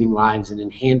of saving lives and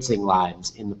enhancing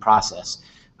lives in the process.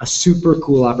 A super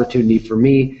cool opportunity for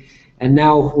me. And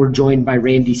now we're joined by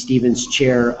Randy Stevens,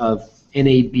 Chair of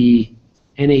NAPBC,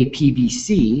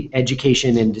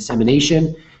 Education and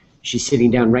Dissemination. She's sitting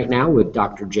down right now with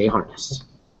Dr. Jay Harness.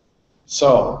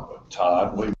 So,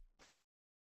 Todd, we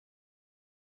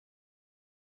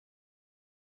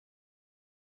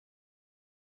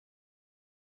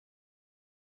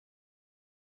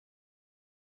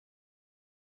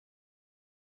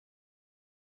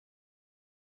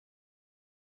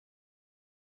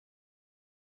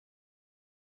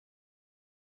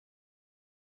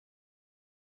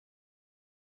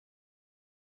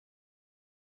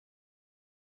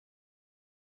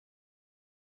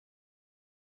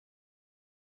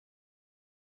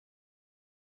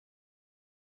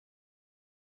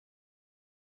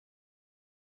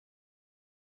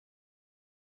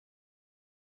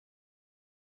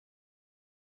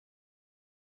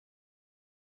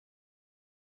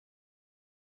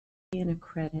and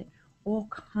accredit all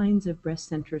kinds of breast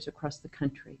centers across the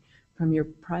country, from your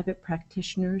private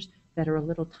practitioners that are a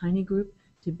little tiny group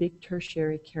to big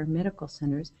tertiary care medical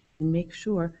centers, and make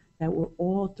sure that we're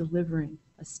all delivering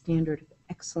a standard of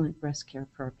excellent breast care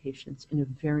for our patients in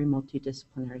a very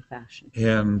multidisciplinary fashion.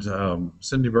 And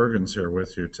Cindy Bergen's here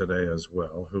with you today as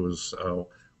well, who's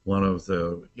one of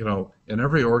the, you know, in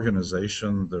every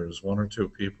organization, there's one or two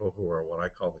people who are what I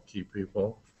call the key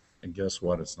people. And guess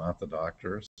what? It's not the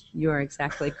doctors. You are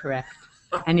exactly correct.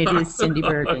 And it is Cindy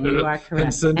Bergen. You are correct.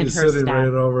 And Cindy's her sitting staff. right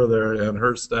over there, and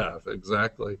her staff.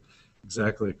 Exactly.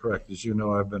 exactly correct. As you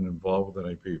know, I've been involved with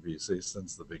NAPBC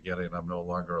since the beginning. I'm no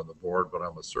longer on the board, but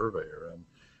I'm a surveyor, and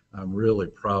I'm really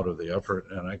proud of the effort.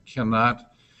 And I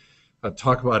cannot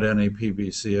talk about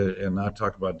NAPBC and not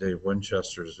talk about Dave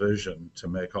Winchester's vision to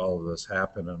make all of this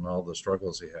happen and all the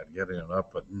struggles he had getting it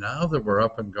up. But now that we're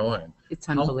up and going, It's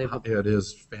unbelievable. it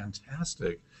is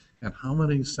fantastic. And how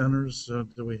many centers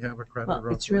do we have accredited?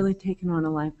 Well, it's really taken on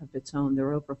a life of its own. There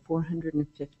are over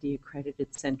 450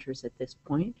 accredited centers at this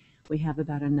point. We have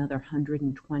about another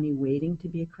 120 waiting to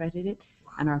be accredited.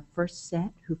 Wow. And our first set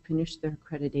who finished their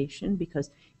accreditation, because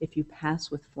if you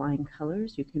pass with flying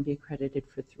colors, you can be accredited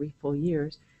for 3 full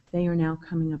years, they are now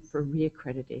coming up for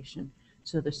reaccreditation.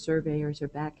 So the surveyors are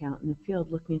back out in the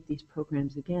field looking at these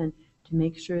programs again to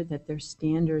make sure that their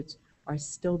standards are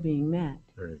still being met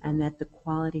and that the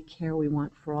quality care we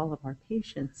want for all of our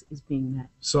patients is being met.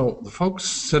 So the folks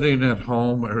sitting at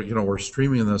home, or, we're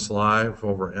streaming this live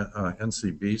over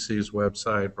NCBC's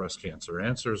website, Breast Cancer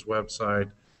Answers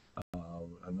website,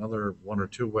 another 1 or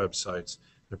 2 websites.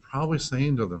 They're probably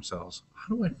saying to themselves,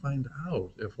 how do I find out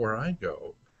if where I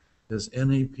go is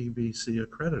NAPBC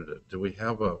accredited? Do we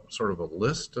have a sort of a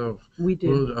list of we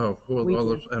do.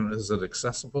 And is it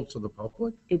accessible to the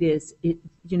public? It is.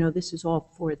 This is all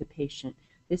for the patient.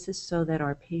 This is so that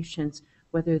our patients,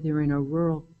 whether they're in a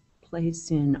rural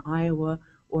place in Iowa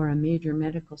or a major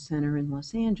medical center in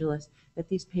Los Angeles, that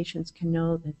these patients can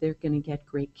know that they're going to get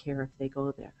great care if they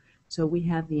go there. So we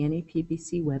have the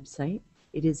NAPBC website.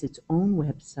 It is its own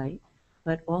website.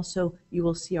 But also you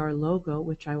will see our logo,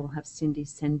 which I will have Cindy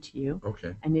send to you.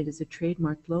 Okay. And it is a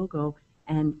trademarked logo,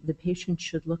 and the patient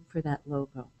should look for that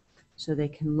logo. So they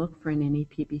can look for an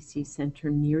NAPBC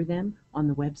center near them on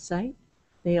the website.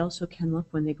 They also can look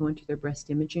when they go into their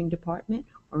breast imaging department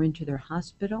or into their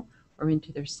hospital or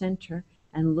into their center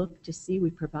and look to see, we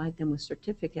provide them with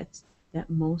certificates that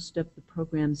most of the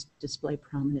programs display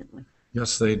prominently.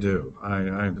 Yes, they do.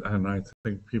 I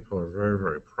think people are very,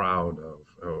 very proud of,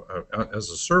 as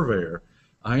a surveyor,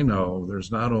 I know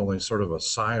there's not only sort of a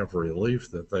sigh of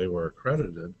relief that they were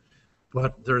accredited,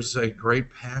 but there's a great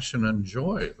passion and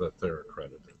joy that they're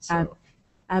accredited. So.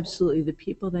 Absolutely. The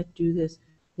people that do this,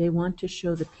 they want to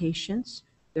show the patients,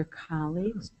 their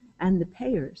colleagues, and the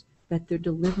payers that they're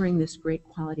delivering this great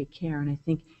quality care. And I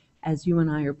think as you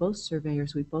and I are both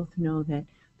surveyors, we both know that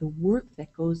the work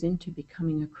that goes into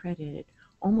becoming accredited,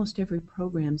 almost every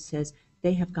program says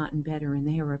they have gotten better and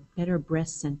they are a better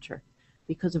breast center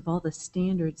because of all the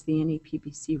standards the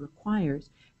NAPBC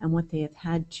requires and what they have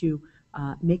had to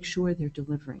make sure they're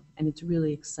delivering. And it's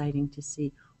really exciting to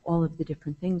see all of the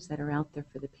different things that are out there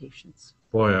for the patients.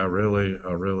 Boy, I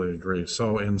really agree.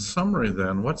 So in summary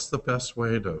then, what's the best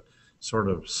way to sort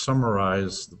of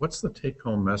summarize, what's the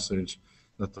take-home message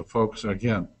that the folks,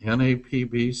 again,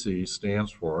 NAPBC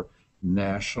stands for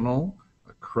National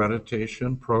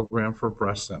Accreditation Program for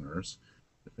Breast Centers.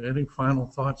 Any final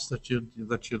thoughts that you'd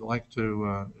like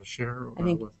to share? I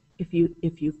think if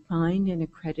you find an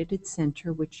accredited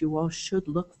center, which you all should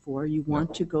look for, you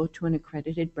want to go to an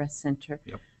accredited breast center,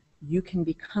 you can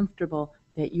be comfortable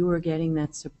that you are getting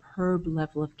that superb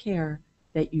level of care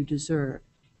that you deserve.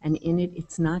 And in it,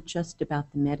 it's not just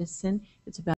about the medicine,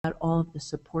 it's about all of the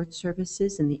support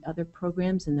services and the other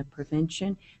programs and the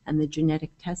prevention and the genetic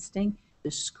testing,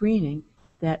 the screening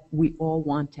that we all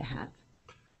want to have.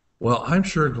 Well, I'm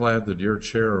sure glad that you're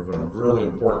chair of a really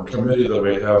important committee that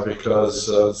we have, because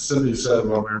Cindy said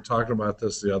when we were talking about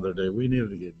this the other day, we needed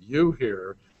to get you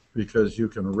here because you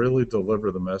can really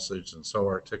deliver the message and so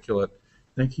articulate.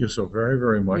 Thank you so very,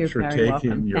 very much for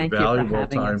taking your valuable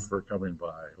time for coming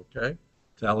by. Okay?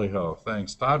 Tally ho.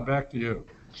 Thanks. Todd, back to you.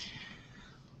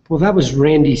 Well, that was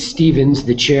Randy Stevens,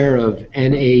 the chair of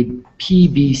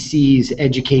NAPBC's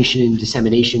Education and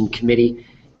Dissemination Committee.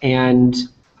 And,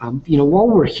 while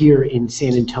we're here in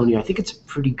San Antonio, I think it's a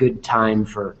pretty good time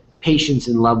for patients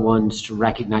and loved ones to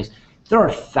recognize there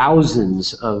are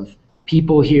thousands of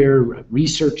people here,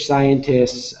 research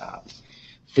scientists,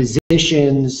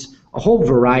 physicians, a whole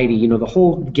variety, the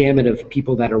whole gamut of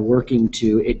people that are working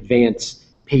to advance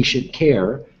patient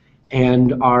care,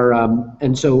 and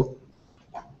so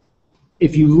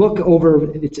if you look over,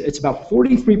 it's about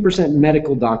 43%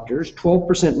 medical doctors,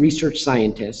 12% research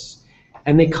scientists,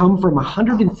 and they come from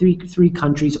 103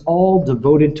 countries, all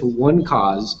devoted to one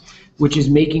cause, which is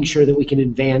making sure that we can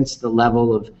advance the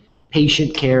level of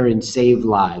patient care and save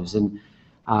lives. And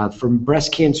from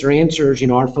Breast Cancer Answers,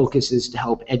 our focus is to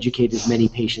help educate as many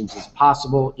patients as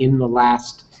possible. In the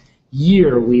last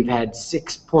year, we've had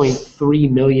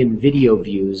 6.3 million video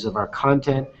views of our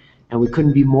content, and we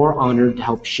couldn't be more honored to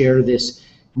help share this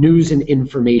news and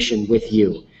information with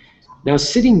you. Now,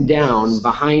 sitting down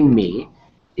behind me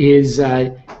is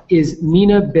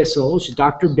Mina Bissell.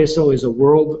 Dr. Bissell is a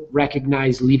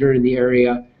world-recognized leader in the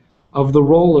area of the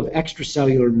role of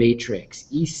extracellular matrix,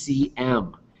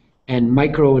 ECM, and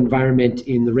microenvironment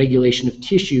in the regulation of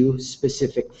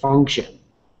tissue-specific function,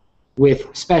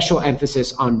 with special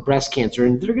emphasis on breast cancer.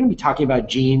 And they're going to be talking about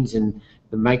genes and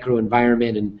the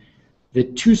microenvironment and the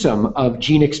twosome of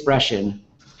gene expression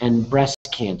and breast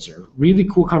cancer. Really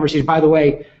cool conversation. By the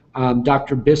way,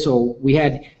 Dr. Bissell,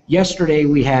 yesterday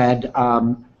we had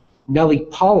Nellie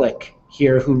Pollock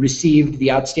here, who received the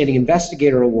Outstanding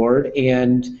Investigator Award,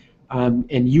 and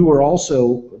you were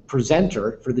also a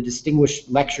presenter for the Distinguished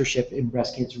Lectureship in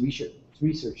Breast Cancer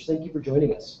Research. Thank you for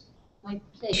joining us. My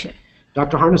pleasure.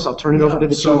 Dr. Harness, I'll turn it over to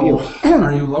the two of you.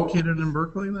 Are you located in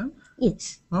Berkeley then?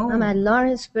 Yes. Oh. I'm at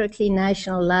Lawrence Berkeley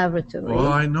National Laboratory.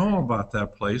 Well, I know about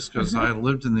that place because I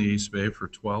lived in the East Bay for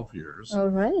 12 years. All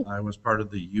right. I was part of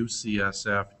the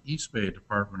UCSF East Bay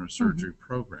Department of Surgery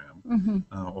program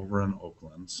over in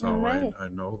Oakland. So All right. I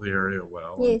know the area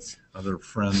well. Yes. Other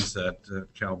friends at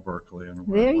Cal Berkeley and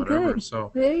Very whatever. good.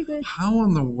 So Very good. how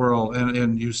in the world,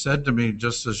 and you said to me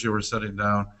just as you were sitting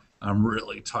down, I'm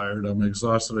really tired, I'm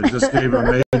exhausted. I just gave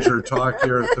a major talk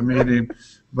here at the meeting,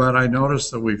 but I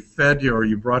noticed that we fed you, or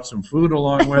you brought some food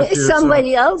along with you.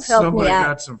 Somebody else helped me out.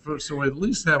 Got some food, so we at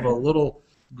least have a little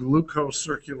glucose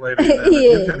circulating there.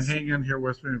 If you can hang in here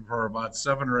with me for about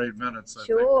 7 or 8 minutes, I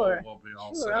think we'll be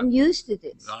all set. I'm used to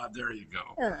this. There you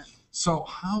go. So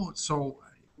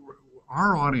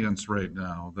our audience right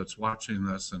now that's watching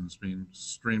this, and it's being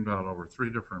streamed out over 3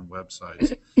 different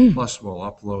websites, plus we'll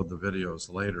upload the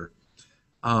videos later,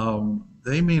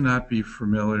 they may not be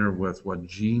familiar with what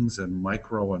genes and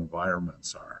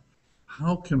microenvironments are.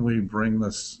 How can we bring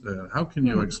this, how can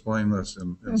you explain this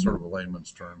in sort of a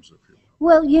layman's terms, if you will?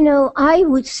 Well, you know, I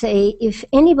would say if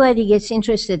anybody gets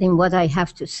interested in what I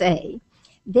have to say,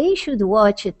 they should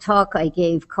watch a talk I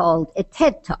gave called a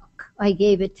TED Talk. I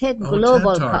gave a TED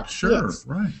Global Talk. Sure, yes.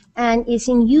 Right. And it's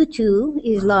in YouTube,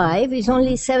 is live, it's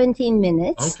only 17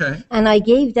 minutes. Okay. And I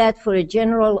gave that for a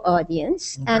general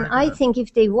audience. And I good. think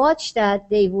if they watch that,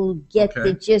 they will get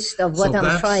the gist of what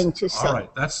I'm trying to say. All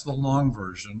right, that's the long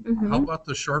version. How about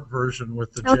the short version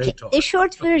with the Okay, J-Talk? the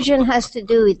short version has to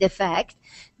do with the fact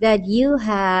that you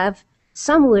have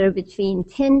somewhere between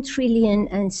 10 trillion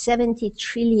and 70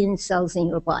 trillion cells in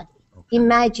your body.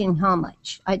 Imagine how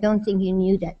much. I don't think you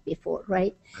knew that before,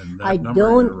 right? And that number,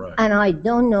 you're right. And I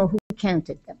don't know who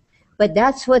counted them. But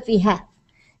that's what we have.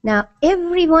 Now,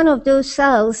 every one of those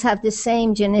cells have the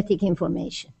same genetic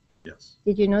information. Yes.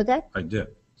 Did you know that? I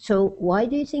did. So why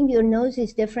do you think your nose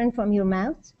is different from your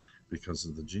mouth? Because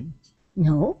of the genes.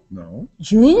 No. No.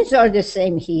 Genes are the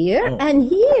same here and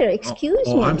here. Excuse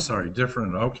me. Oh, I'm sorry.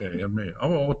 Different. Okay. And me.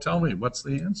 Oh, well, tell me. What's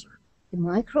the answer? The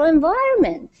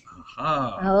microenvironment.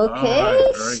 Aha. Okay,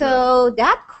 Right, so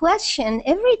that question,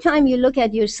 every time you look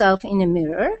at yourself in a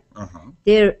mirror,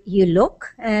 there you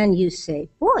look and you say,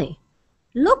 boy,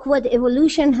 look what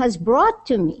evolution has brought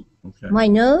to me. Okay. My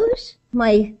nose,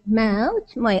 my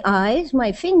mouth, my eyes,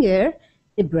 my finger,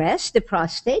 the breast, the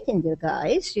prostate in the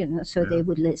guys, you know, so they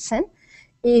would listen,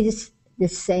 is the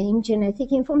same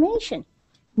genetic information.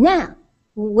 Now,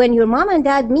 when your mom and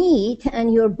dad meet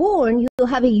and you're born, you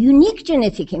have a unique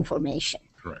genetic information.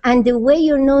 Correct. And the way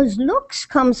your nose looks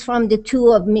comes from the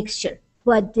two of mixture.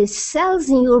 But the cells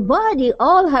in your body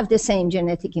all have the same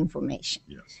genetic information.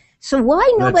 Yes. So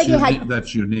why nobody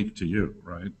That's unique to you,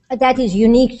 right? That is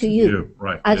unique to you.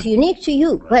 Right. As unique to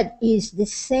you, but is the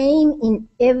same in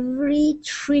every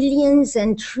trillions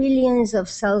and trillions of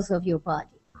cells of your body.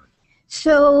 Right.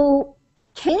 So,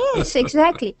 yes,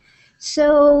 exactly.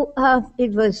 So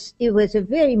it was a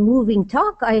very moving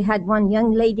talk. I had one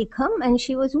young lady come and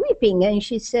she was weeping and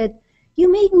she said,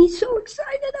 "You made me so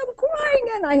excited, I'm crying."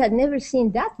 And I had never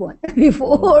seen that one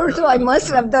before, so I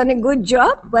must have done a good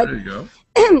job. But, there you go.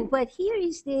 but here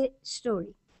is the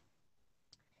story.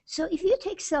 So if you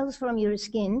take cells from your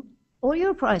skin or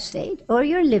your prostate or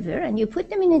your liver and you put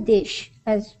them in a dish,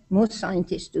 as most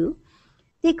scientists do,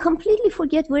 they completely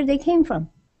forget where they came from.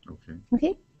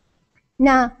 Okay?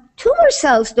 Now, tumor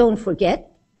cells don't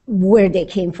forget where they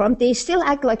came from. They still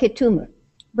act like a tumor.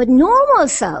 But normal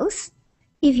cells,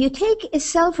 if you take a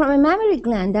cell from a mammary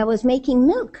gland that was making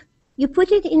milk, you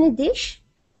put it in a dish,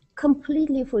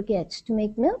 completely forgets to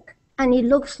make milk, and it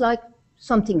looks like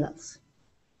something else.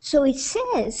 So it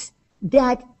says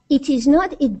that it is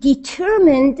not a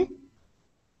determined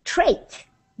trait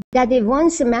that it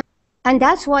once a man, and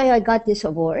that's why I got this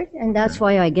award, and that's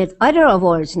why I get other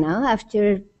awards now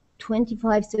after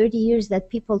 25, 30 years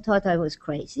that people thought I was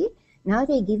crazy. Now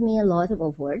they give me a lot of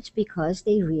awards because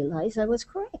they realize I was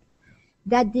correct.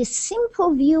 That this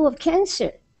simple view of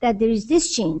cancer, that there is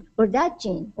this gene or that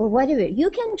gene or whatever. You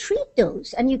can treat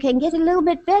those and you can get a little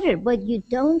bit better, but you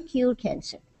don't cure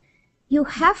cancer. You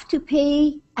have to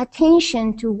pay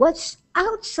attention to what's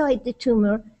outside the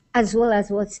tumor as well as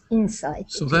what's inside.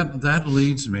 So that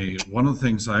leads me, one of the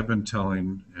things I've been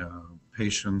telling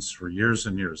patients for years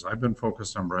and years, I've been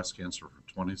focused on breast cancer for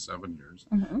 27 years.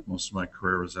 Mm-hmm. Most of my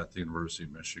career was at the University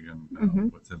of Michigan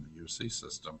within the UC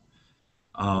system.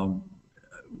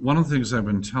 One of the things I've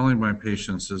been telling my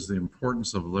patients is the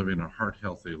importance of living a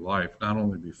heart-healthy life, not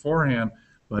only beforehand,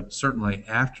 but certainly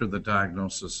after the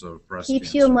diagnosis of breast cancer.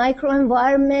 Keeps your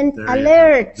microenvironment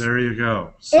alert. There you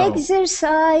go.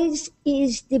 Exercise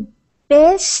is the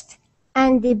best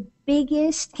and the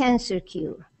biggest cancer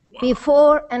cure. Wow.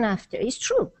 Before and after. It's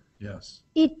true. Yes.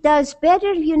 It does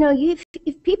better,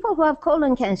 if people who have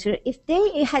colon cancer, if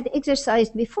they had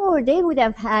exercised before, they would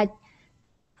have had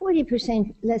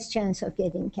 40% less chance of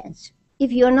getting cancer.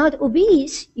 If you're not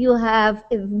obese, you have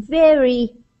a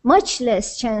very much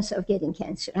less chance of getting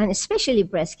cancer, and especially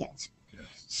breast cancer.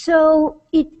 Yes. So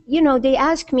they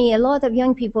ask me, a lot of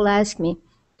young people ask me,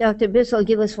 Dr. Bissell,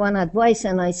 give us one advice,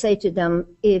 and I say to them,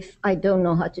 if I don't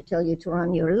know how to tell you to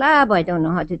run your lab, I don't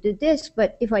know how to do this,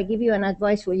 but if I give you an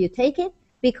advice, will you take it?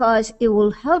 Because it will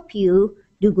help you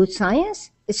do good science,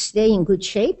 stay in good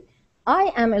shape.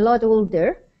 I am a lot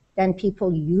older than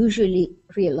people usually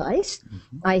realize.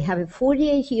 Mm-hmm. I have a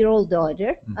 48-year-old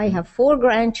daughter. Mm-hmm. I have 4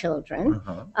 grandchildren.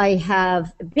 Uh-huh. I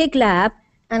have a big lab,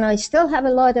 and I still have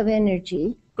a lot of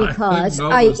energy because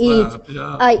I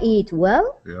eat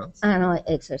well, yes, and I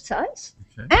exercise.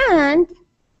 Okay. And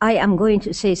I am going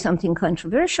to say something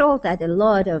controversial that a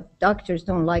lot of doctors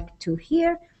don't like to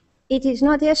hear. It is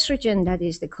not estrogen that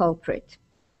is the culprit.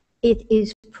 It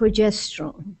is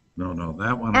progesterone. No,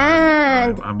 that one.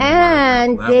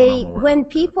 When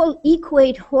people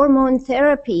equate hormone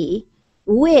therapy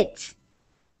with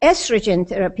estrogen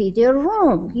therapy, they're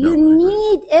wrong. You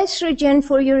need estrogen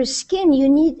for your skin. You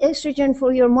need estrogen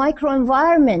for your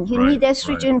microenvironment. You need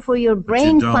estrogen for your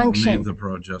brain function. You don't need the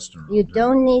progesterone. You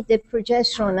don't need the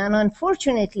progesterone. And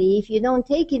unfortunately, if you don't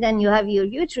take it and you have your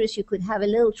uterus, you could have a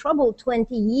little trouble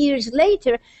 20 years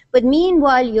later. But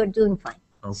meanwhile, you're doing fine.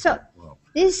 Okay. So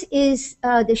this is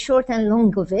the short and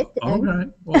long of it. All right.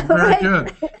 Well, very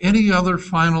good. Any other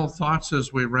final thoughts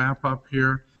as we wrap up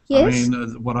here? Yes. I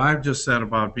mean, what I've just said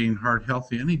about being heart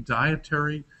healthy, any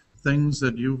dietary things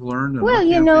that you've learned? Well,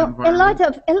 a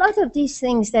lot of these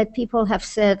things that people have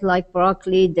said, like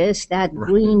broccoli, this, that,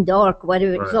 green, dark,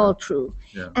 whatever, it's all true.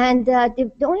 Yeah. And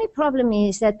the only problem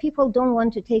is that people don't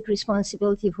want to take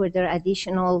responsibility for their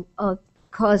additional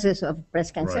causes of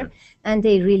breast cancer, and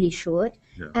they really should.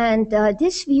 Yeah. And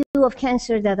this view of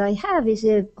cancer that I have is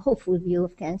a hopeful view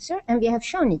of cancer, and we have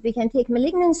shown it. We can take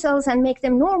malignant cells and make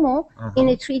them normal in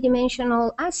a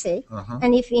 3-dimensional assay,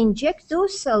 and if we inject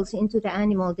those cells into the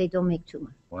animal, they don't make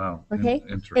tumor. Wow. Okay?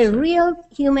 Interesting. A real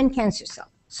human cancer cell.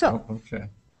 So. Okay.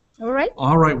 All right.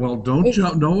 All right. Well, don't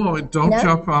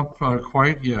jump up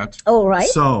quite yet. All right.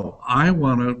 So I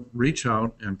want to reach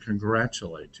out and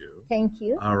congratulate you. Thank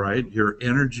you. All right. Your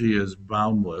energy is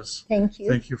boundless. Thank you.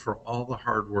 Thank you for all the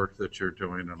hard work that you're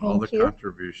doing and all the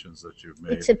contributions that you've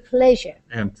made. It's a pleasure.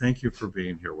 And thank you for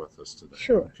being here with us today.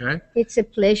 Sure. Okay. It's a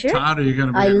pleasure. Todd, are you going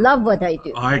to be? I love what I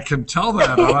do. I can tell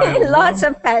that. Lots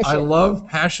of passion. I love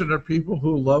passionate people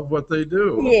who love what they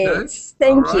do. Yes.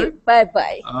 Okay? Thank you.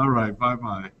 Bye-bye. All right.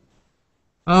 Bye-bye.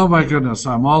 Oh my goodness,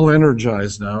 I'm all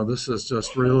energized now. This is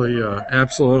just really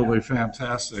absolutely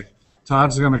fantastic.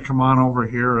 Todd's going to come on over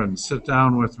here and sit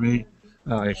down with me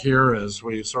here as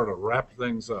we sort of wrap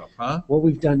things up, huh? Well,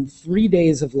 we've done 3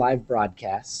 days of live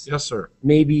broadcasts. Yes, sir.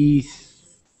 Maybe.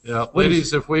 Yeah,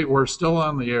 ladies, if we're still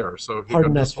on the air, so if you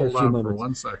can just hold on for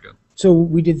 1 second. So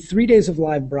we did 3 days of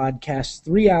live broadcasts,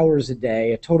 3 hours a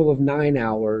day, a total of 9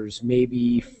 hours,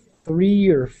 maybe 3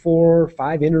 or 4 or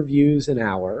 5 interviews an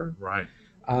hour. Right.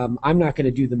 I'm not going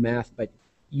to do the math, but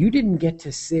you didn't get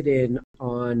to sit in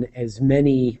on as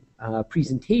many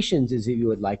presentations as you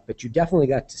would like, but you definitely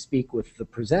got to speak with the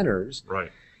presenters. Right.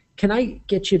 Can I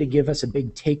get you to give us a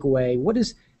big takeaway? What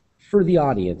is, for the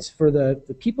audience, for the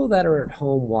people that are at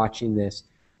home watching this,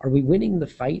 are we winning the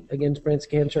fight against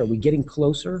breast cancer? Are we getting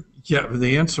closer? Yeah,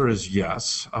 the answer is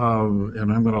yes.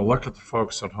 And I'm going to look at the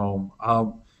folks at home.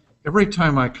 Every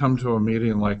time I come to a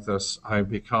meeting like this, I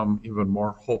become even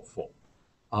more hopeful.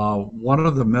 One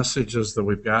of the messages that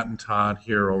we've gotten, Todd,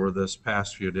 here over this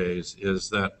past few days is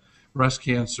that breast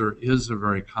cancer is a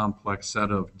very complex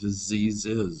set of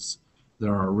diseases.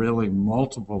 There are really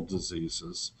multiple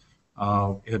diseases.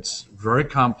 It's very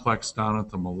complex down at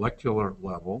the molecular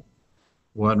level.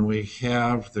 When we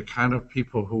have the kind of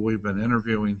people who we've been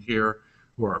interviewing here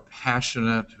who are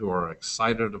passionate, who are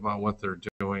excited about what they're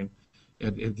doing.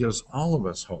 It gives all of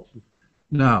us hope.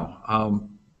 Now,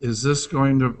 is this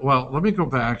going to, well, let me go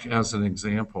back as an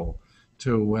example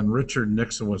to when Richard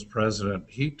Nixon was president.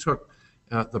 He took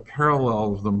the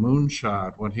parallel of the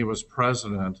moonshot when he was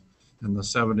president in the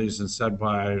 70s and said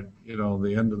by,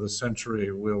 the end of the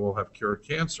century, we will have cured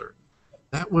cancer.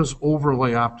 That was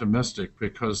overly optimistic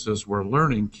because as we're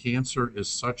learning, cancer is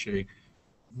such a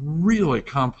really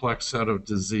complex set of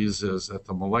diseases at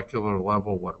the molecular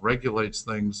level, what regulates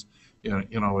things,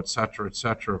 et cetera, et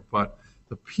cetera. But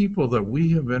the people that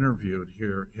we have interviewed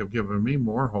here have given me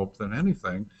more hope than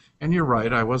anything. And you're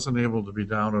right, I wasn't able to be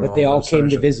down at all. But they all came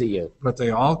to visit you. But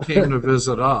they all came to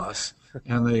visit us,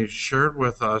 and they shared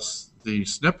with us the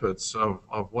snippets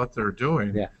of what they're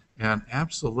doing. Yeah. And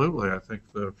absolutely, I think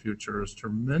the future is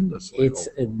tremendously It's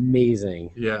hopeful.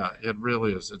 amazing. Yeah, it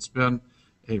really is. It's been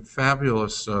a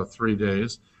fabulous 3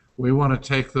 days. We want to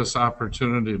take this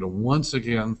opportunity to once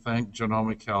again thank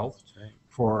Genomic Health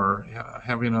for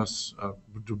having us,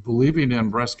 believing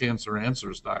in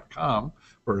breastcanceranswers.com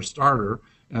for a starter,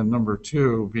 and number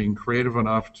two, being creative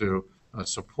enough to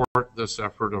support this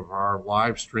effort of our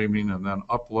live streaming and then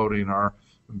uploading our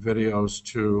videos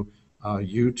to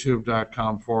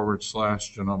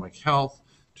youtube.com/Genomic Health,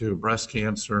 to Breast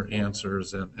Cancer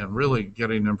Answers, and really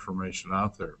getting information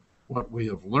out there. What we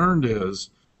have learned is,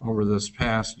 over this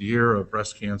past year of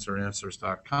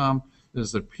breastcanceranswers.com,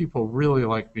 is that people really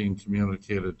like being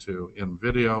communicated to in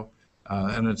video,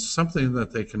 and it's something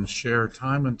that they can share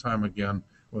time and time again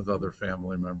with other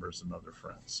family members and other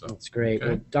friends. So that's great.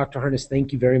 okay. Well, Dr. Harness,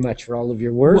 thank you very much for all of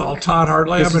your work. Well, Todd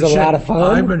Hartley, This is a lot of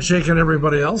fun. I've been shaking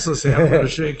everybody else's hand. I'm going to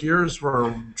shake yours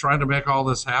for trying to make all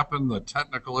this happen, the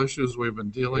technical issues we've been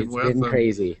dealing with. It's been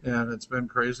crazy. And it's been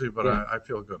crazy, but Yeah. I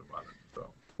feel good about it. So.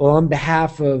 Well, on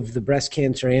behalf of the Breast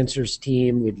Cancer Answers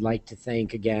team, we'd like to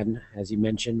thank, again, as you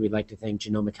mentioned, we'd like to thank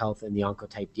Genomic Health and the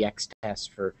Oncotype DX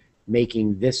test for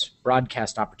making this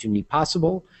broadcast opportunity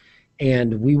possible.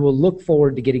 And we will look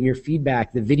forward to getting your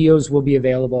feedback. The videos will be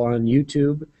available on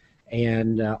YouTube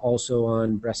and also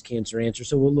on Breast Cancer Answers.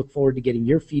 So we'll look forward to getting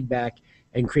your feedback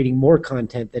and creating more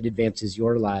content that advances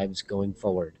your lives going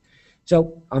forward.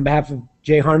 So on behalf of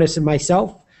Jay Harness and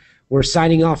myself, we're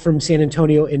signing off from San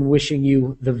Antonio and wishing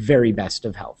you the very best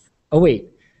of health. Oh,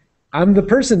 wait. I'm the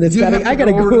person that's got to, I got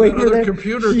to go away to the there.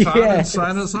 computer, Todd, and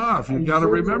sign us off. You've got to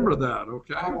remember that,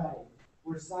 okay? All right.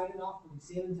 We're signing off from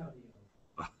San Antonio.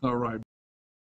 All right.